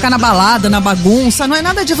solteiro pra ficar na balada, na bagunça, não é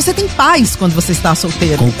nada disso. Você tem paz quando você está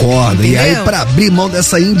solteiro. Concordo. Entendeu? E aí, pra abrir mão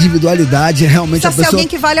dessa individualidade, realmente Precisa a pessoa ser alguém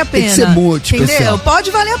que vale a pena. tem que ser muito entendeu? especial.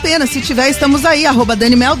 Pode valer a pena. Se tiver, estamos aí,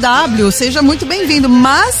 @DanimelW. Seja muito bem-vindo.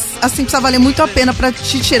 Mas, assim, precisa valer muito a pena pra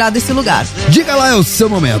te tirar desse lugar. Diga lá, é o seu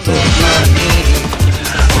momento.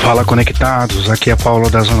 Fala, Conectados, aqui é Paulo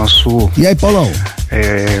da Zona Sul. E aí, Paulão?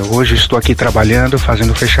 Hoje estou aqui trabalhando,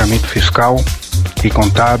 fazendo fechamento fiscal e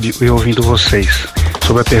contábil e ouvindo vocês.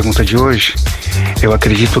 Sobre a pergunta de hoje, eu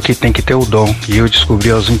acredito que tem que ter o dom. E eu descobri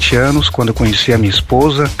aos 20 anos, quando eu conheci a minha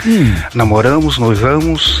esposa. Namoramos,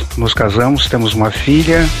 noivamos, nos casamos, temos uma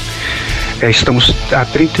filha. Estamos há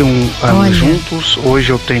 31 anos juntos. Hoje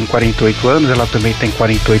eu tenho 48 anos, ela também tem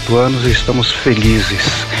 48 anos e estamos felizes.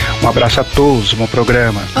 Um abraço a todos, bom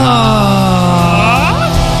programa.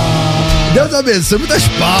 Deus abençoe, muitas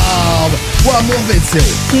palmas. O amor venceu.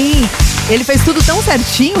 Sim. Ele fez tudo tão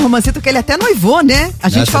certinho, Romancito, que ele até noivou, né? A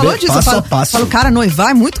gente falou disso. Passo a passo. Falou, cara,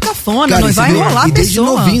 noivar é muito cafona, Cara, noivar é enrolar a e desde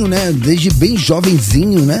pessoa. novinho, né? Desde bem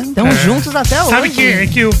jovenzinho, né? Estão juntos até hoje. Sabe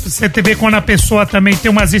que você vê quando a pessoa também tem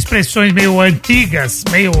umas expressões meio antigas,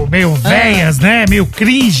 meio velhas, né? Meio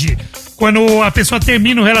cringe. Quando a pessoa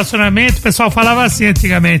termina o relacionamento, o pessoal falava assim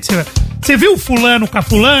antigamente. Você viu o fulano com a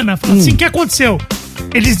fulana? Falava assim, o que aconteceu?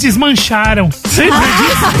 Eles desmancharam. Você lembra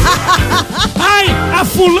disso? Ai, a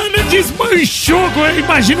fulana desmanchou.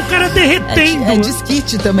 Imagina o cara derretendo. É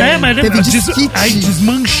desquite também. Mas teve desquite. Aí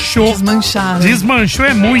desmanchou. Desmancharam. Desmanchou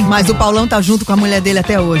é muito. Mas o Paulão tá junto com a mulher dele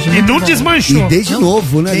até hoje, né? E não desmanchou. E desde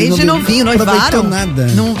novo, né? Desde novinho, noivaram. Nada.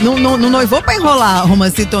 Não noivou pra enrolar,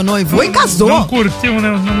 Romancito, noivou e casou. Não curtiu, né?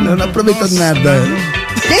 Não aproveitou nada.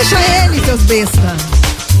 Deixa ele, seus besta.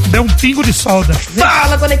 Deu um pingo de solda.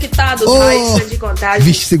 Fala, Conectados, Raíssa de Contagem.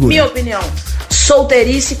 Vixe, segura. Minha opinião,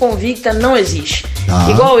 solteirice convicta não existe.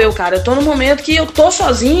 Igual eu, cara, eu tô num momento que eu tô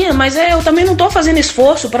sozinha, mas eu também não tô fazendo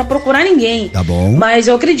esforço pra procurar ninguém. Tá bom. Mas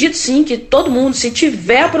eu acredito sim que todo mundo, se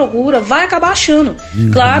tiver a procura, vai acabar achando.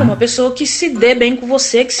 Claro, uma pessoa que se dê bem com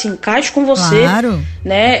você, que se encaixe com você. Claro.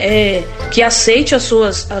 Né, que aceite as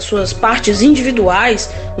suas partes individuais,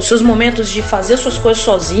 os seus momentos de fazer suas coisas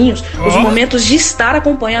sozinhos, os momentos de estar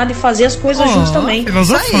acompanhado e fazer as coisas juntos também.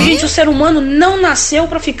 Gente, o ser humano não nasceu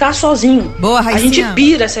pra ficar sozinho. Boa, Raicinha. A gente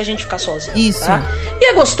pira se a gente ficar sozinho. Isso. Tá? E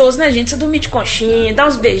é gostoso, né, gente? Você dormir de conchinha, dá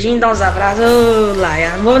uns beijinhos, dá uns abraços.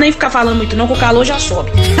 Não vou nem ficar falando muito não, que o calor já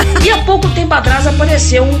sobe. E há pouco tempo atrás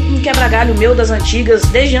apareceu um quebra-galho meu das antigas,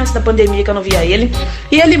 desde antes da pandemia que eu não via ele.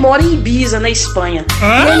 E ele mora em Ibiza, na Espanha.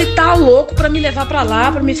 E ele tá louco pra me levar pra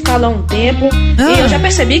lá, pra me ficar lá um tempo. E eu já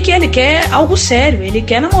percebi que ele quer algo sério, ele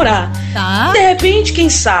quer namorar. Tá. De repente, quem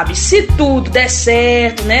sabe, se tudo der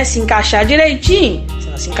certo, né, se encaixar direitinho,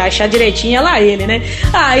 se encaixar direitinho, é lá ele, né?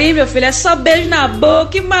 Aí, meu filho, é só beijo na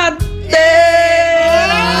boca e madeira!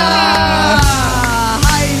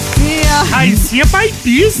 Raicinha pai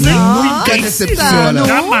pisa, hein? Nunca decepciona.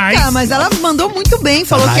 Nunca, mas ela mandou muito bem,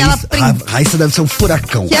 falou que ela Raíssa deve ser um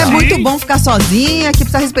furacão, que cara. é muito bom ficar sozinha, que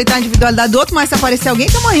precisa respeitar a individualidade do outro, mas se aparecer alguém,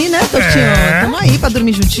 tamo aí, né, Tortinho? Tamo aí pra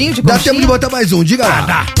dormir juntinho, de Dá conchinha. tempo de botar mais um, diga lá.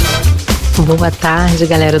 Dá. Boa tarde,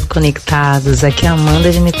 galera do Conectados. Aqui é a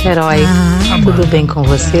Amanda de Niterói. Tudo bem com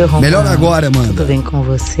você, Romano? Melhor agora, Amanda. Tudo bem com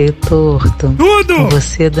você, Torto? Tudo! Com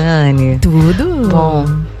você, Dani? Tudo! Bom,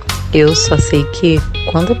 eu só sei que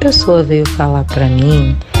quando a pessoa veio falar pra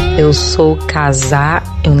mim, eu sou casar,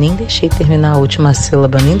 eu nem deixei terminar a última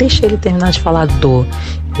sílaba, nem deixei ele terminar de falar do.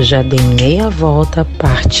 Eu já dei meia volta,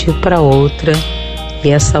 parti pra outra. E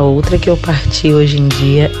essa outra que eu parti hoje em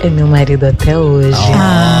dia é meu marido até hoje.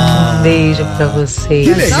 Um beijo pra vocês.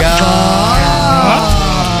 Que legal!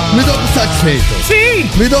 Me dou por satisfeito. Sim!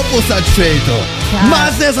 Me dou por satisfeito.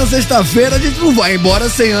 Mas nessa sexta-feira a gente não vai embora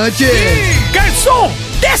sem antes. Sim! Garçom,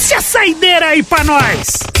 desce a saideira aí pra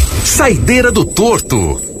nós. Saideira do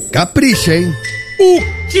Torto. Capricha, hein? O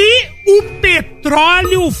que o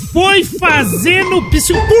petróleo foi fazer no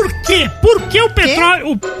psicólogo? Por quê? Por que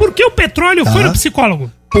o petróleo foi no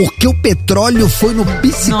psicólogo? Porque o petróleo foi no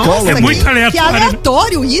psicólogo. Nossa, é muito aleatório. Que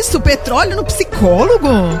aleatório isso, petróleo no psicólogo.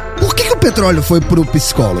 Por que o petróleo foi pro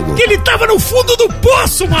psicólogo? Porque ele tava no fundo do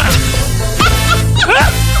poço, mano.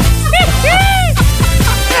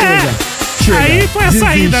 Chega, aí foi a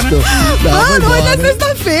saída, né? Mano, hoje é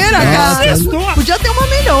sexta-feira, cara. Podia ter uma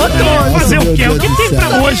melhor. Fazer o quê? O que tem pra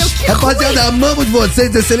hoje? Rapaziada, amamos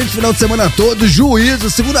vocês. Excelente final de semana a todos. Juízo,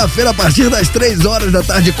 segunda-feira, a partir das 3 horas da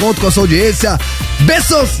tarde. Conto com a sua audiência.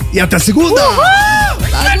 Beijos e até segunda.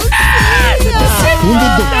 Fundo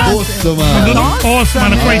do poço, mano. Fundo do poço,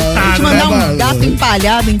 mano. Coitado. Vou te mandar um gato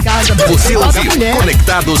empalhado em casa. Você ouviu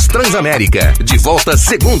Conectados Transamérica. De volta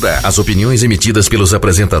segunda. As opiniões emitidas pelos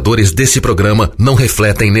apresentadores desse programa não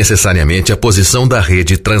refletem necessariamente a posição da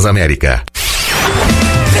Rede Transamérica.